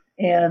work.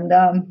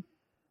 And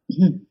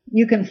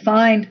you can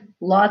find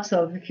lots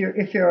of, if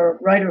you're a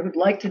writer who'd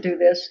like to do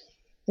this,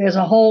 there's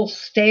a whole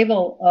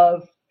stable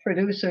of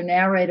producer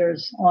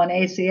narrators on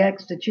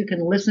ACX that you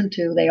can listen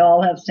to. They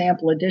all have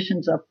sample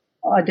auditions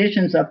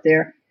up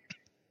there.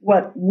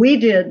 What we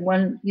did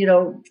when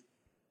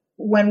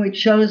we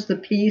chose the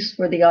piece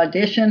for the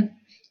audition,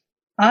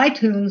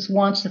 iTunes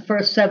wants the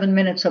first 7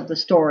 minutes of the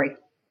story,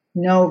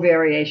 no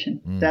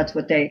variation. That's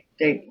what they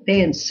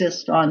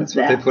insist on. That's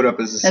what they put up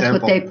as a sample.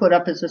 That's what they put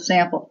up as a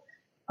sample.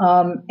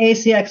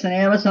 ACX and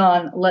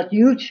Amazon let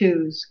you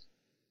choose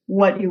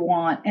what you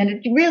want, and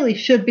it really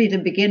should be the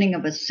beginning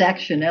of a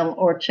section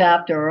or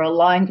chapter or a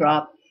line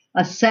drop,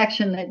 a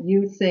section that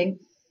you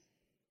think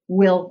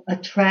will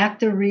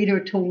attract the reader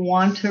to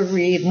want to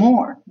read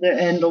more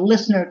and the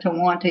listener to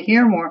want to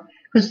hear more,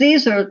 because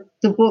these are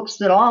the books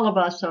that all of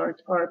us are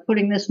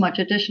putting this much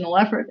additional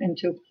effort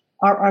into,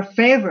 are our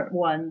favorite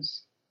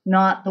ones,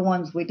 not the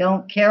ones we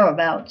don't care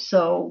about.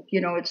 So,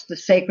 it's The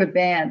Sacred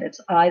Band, it's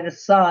I, the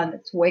Sun,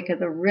 it's Wake of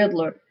the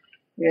Riddler,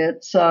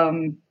 it's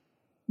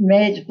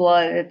Mage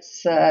Blood,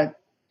 it's A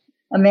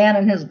Man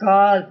and His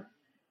God.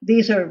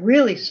 These are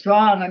really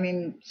strong. I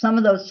mean, some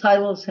of those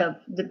titles have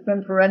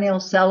been perennial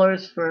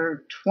sellers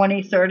for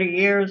 20, 30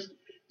 years.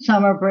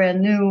 Some are brand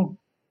new.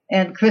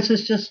 And Chris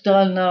has just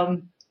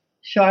done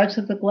Shards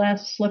of the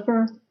Glass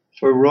Slipper.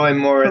 For Roy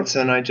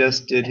Morrison, I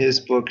just did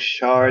his book,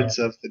 Shards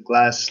of the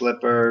Glass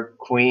Slipper,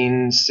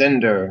 Queen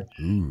Cinder.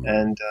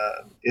 And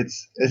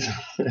it's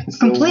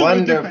a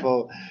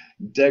wonderful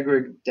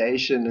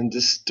degradation and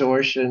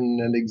distortion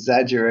and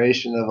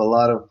exaggeration of a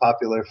lot of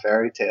popular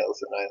fairy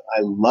tales. And I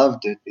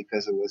loved it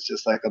because it was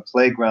just like a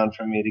playground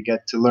for me to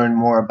get to learn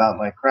more about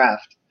my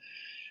craft.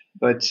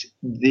 But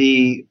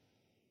the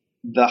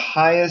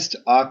highest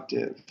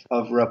octave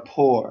of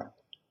rapport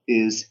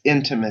is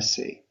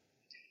intimacy.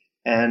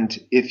 And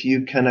if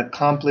you can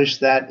accomplish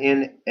that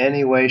in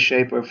any way,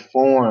 shape, or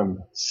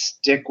form,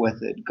 stick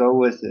with it, go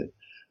with it.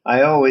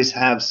 I always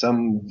have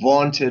some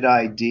vaunted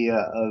idea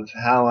of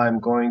how I'm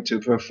going to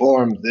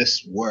perform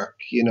this work,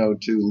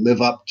 to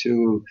live up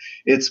to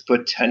its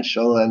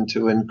potential and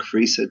to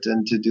increase it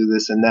and to do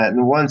this and that.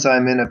 And once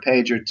I'm in a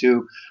page or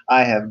two,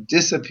 I have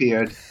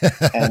disappeared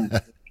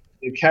and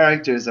the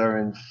characters are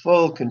in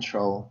full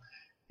control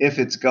if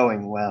it's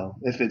going well.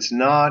 If it's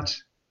not,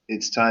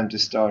 it's time to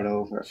start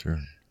over. Sure.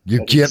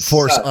 You can't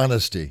force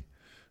honesty.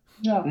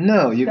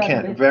 No, you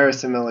can't.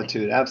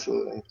 Verisimilitude,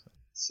 absolutely.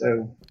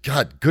 So,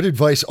 God, good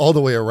advice all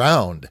the way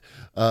around.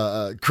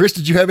 Chris,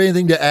 did you have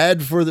anything to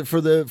add for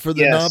the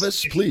yes,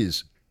 novice?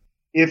 Please.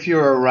 If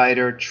you're a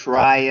writer,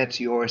 try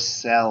it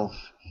yourself.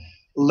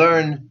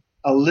 Learn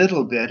a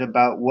little bit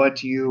about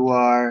what you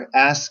are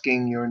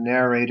asking your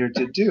narrator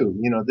to do.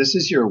 This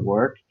is your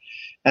work,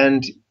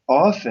 and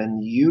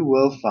often you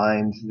will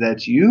find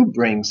that you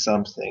bring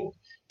something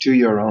to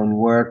your own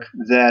work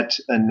that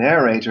a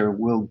narrator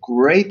will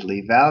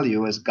greatly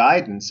value as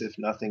guidance, if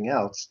nothing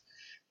else.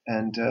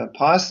 And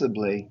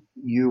possibly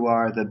you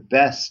are the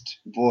best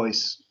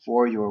voice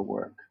for your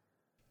work.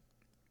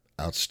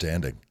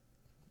 Outstanding.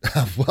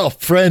 Well,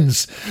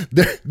 friends,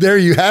 there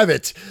you have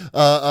it.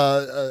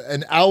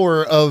 An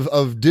hour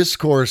of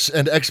discourse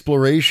and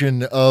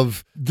exploration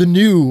of the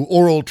new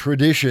oral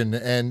tradition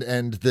and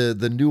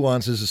the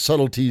nuances,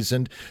 subtleties,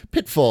 and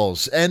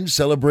pitfalls and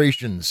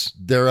celebrations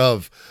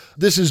thereof.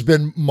 This has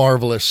been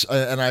marvelous,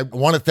 and I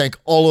want to thank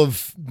all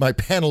of my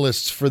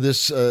panelists for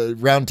this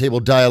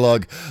roundtable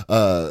dialogue.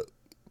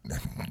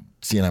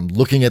 See, and I'm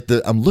looking at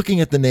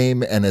the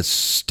name, and it's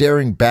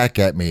staring back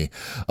at me.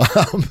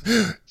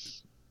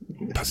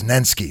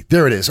 Poznanski.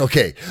 There it is.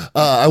 Okay.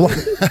 I want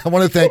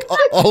to thank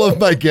all of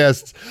my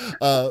guests.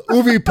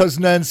 Uwe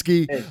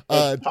Poznanski.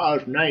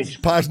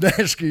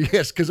 Poznanski,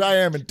 yes, because I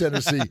am in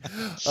Tennessee.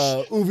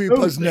 Uwe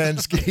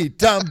Poznanski,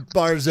 Tom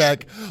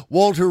Barzak,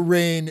 Walter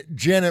Rain,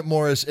 Janet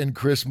Morris, and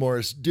Chris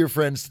Morris. Dear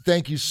friends,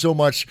 thank you so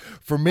much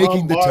for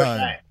making the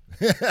time.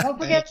 Don't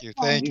forget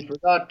Thank you. You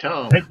forgot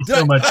Tom. Thank you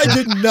so much. I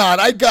did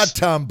not. I got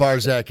Tom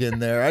Barzak in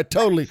there. I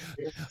totally.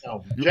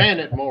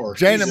 Janet Morris.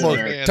 Janet She's in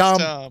Morris.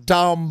 there.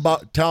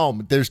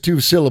 Tom. There's two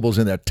syllables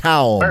in there.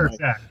 Tom.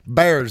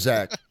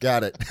 Barzak.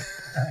 Got it.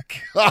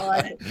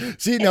 God.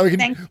 See, now we can.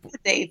 Thank you,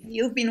 Dave.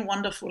 You've been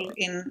wonderful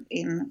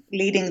in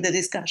leading the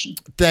discussion.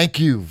 Thank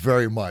you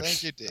very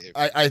much. Thank you, Dave.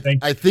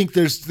 I think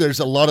there's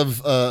a lot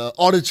of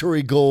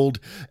auditory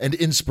gold and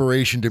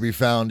inspiration to be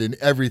found in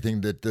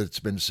everything that's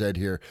been said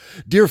here.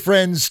 Dear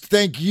friends,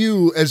 thank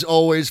you as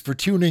always for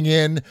tuning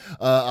in.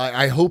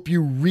 I hope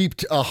you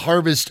reaped a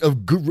harvest of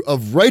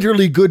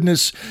writerly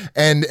goodness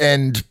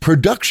and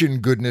production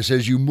goodness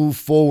as you move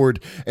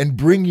forward and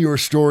bring your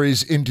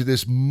stories into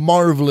this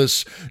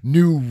marvelous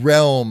new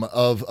realm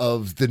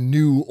of the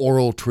new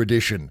oral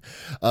tradition.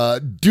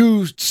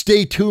 Do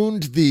stay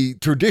tuned. The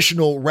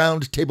traditional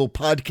Roundtable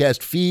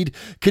podcast feed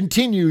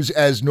continues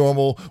as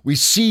normal. We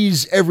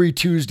seize every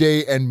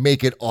Tuesday and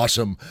make it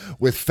awesome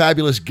with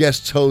fabulous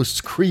guest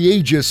hosts,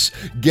 courageous alchemists,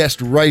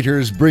 guest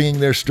writers bringing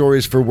their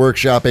stories for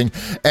workshopping.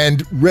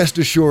 And rest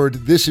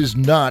assured, this is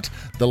not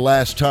the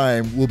last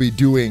time we'll be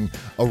doing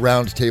a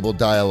roundtable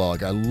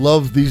dialogue. I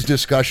love these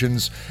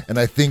discussions, and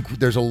I think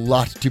there's a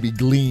lot to be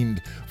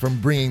gleaned from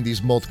bringing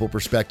these multiple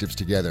perspectives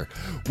together.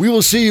 We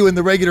will see you in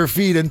the regular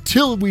feed.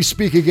 Until we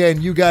speak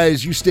again, you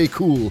guys, you stay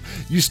cool,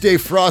 you stay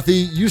frothy,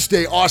 you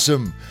stay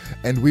awesome,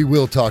 and we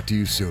will talk to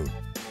you soon.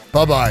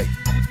 Bye-bye.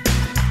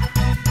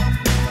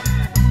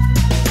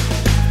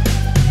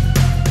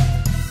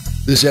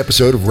 This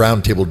episode of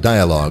Roundtable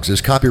Dialogues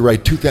is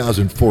copyright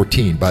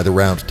 2014 by the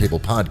Roundtable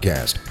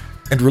Podcast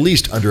and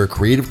released under a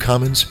Creative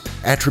Commons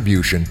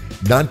Attribution,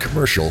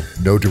 Non-Commercial,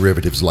 No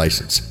Derivatives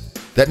license.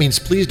 That means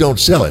please don't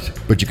sell it,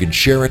 but you can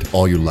share it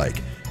all you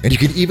like. And you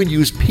can even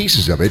use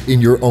pieces of it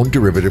in your own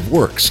derivative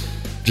works.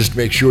 Just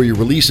make sure you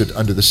release it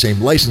under the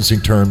same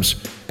licensing terms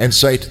and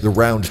cite the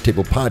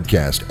Roundtable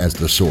Podcast as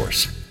the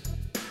source.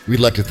 We'd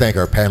like to thank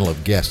our panel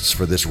of guests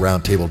for this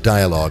Roundtable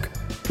Dialogue: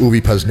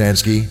 Uwe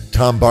Poznansky,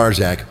 Tom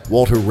Barzak,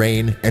 Walter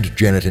Rain, and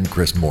Janet and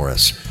Chris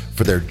Morris,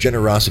 for their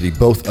generosity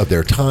both of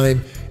their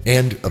time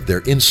and of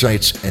their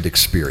insights and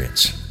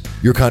experience.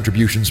 Your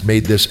contributions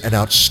made this an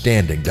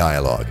outstanding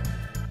dialogue.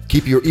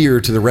 Keep your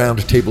ear to the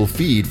Roundtable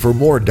feed for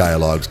more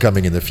dialogues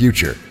coming in the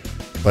future.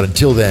 But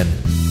until then,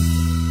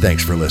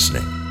 thanks for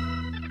listening.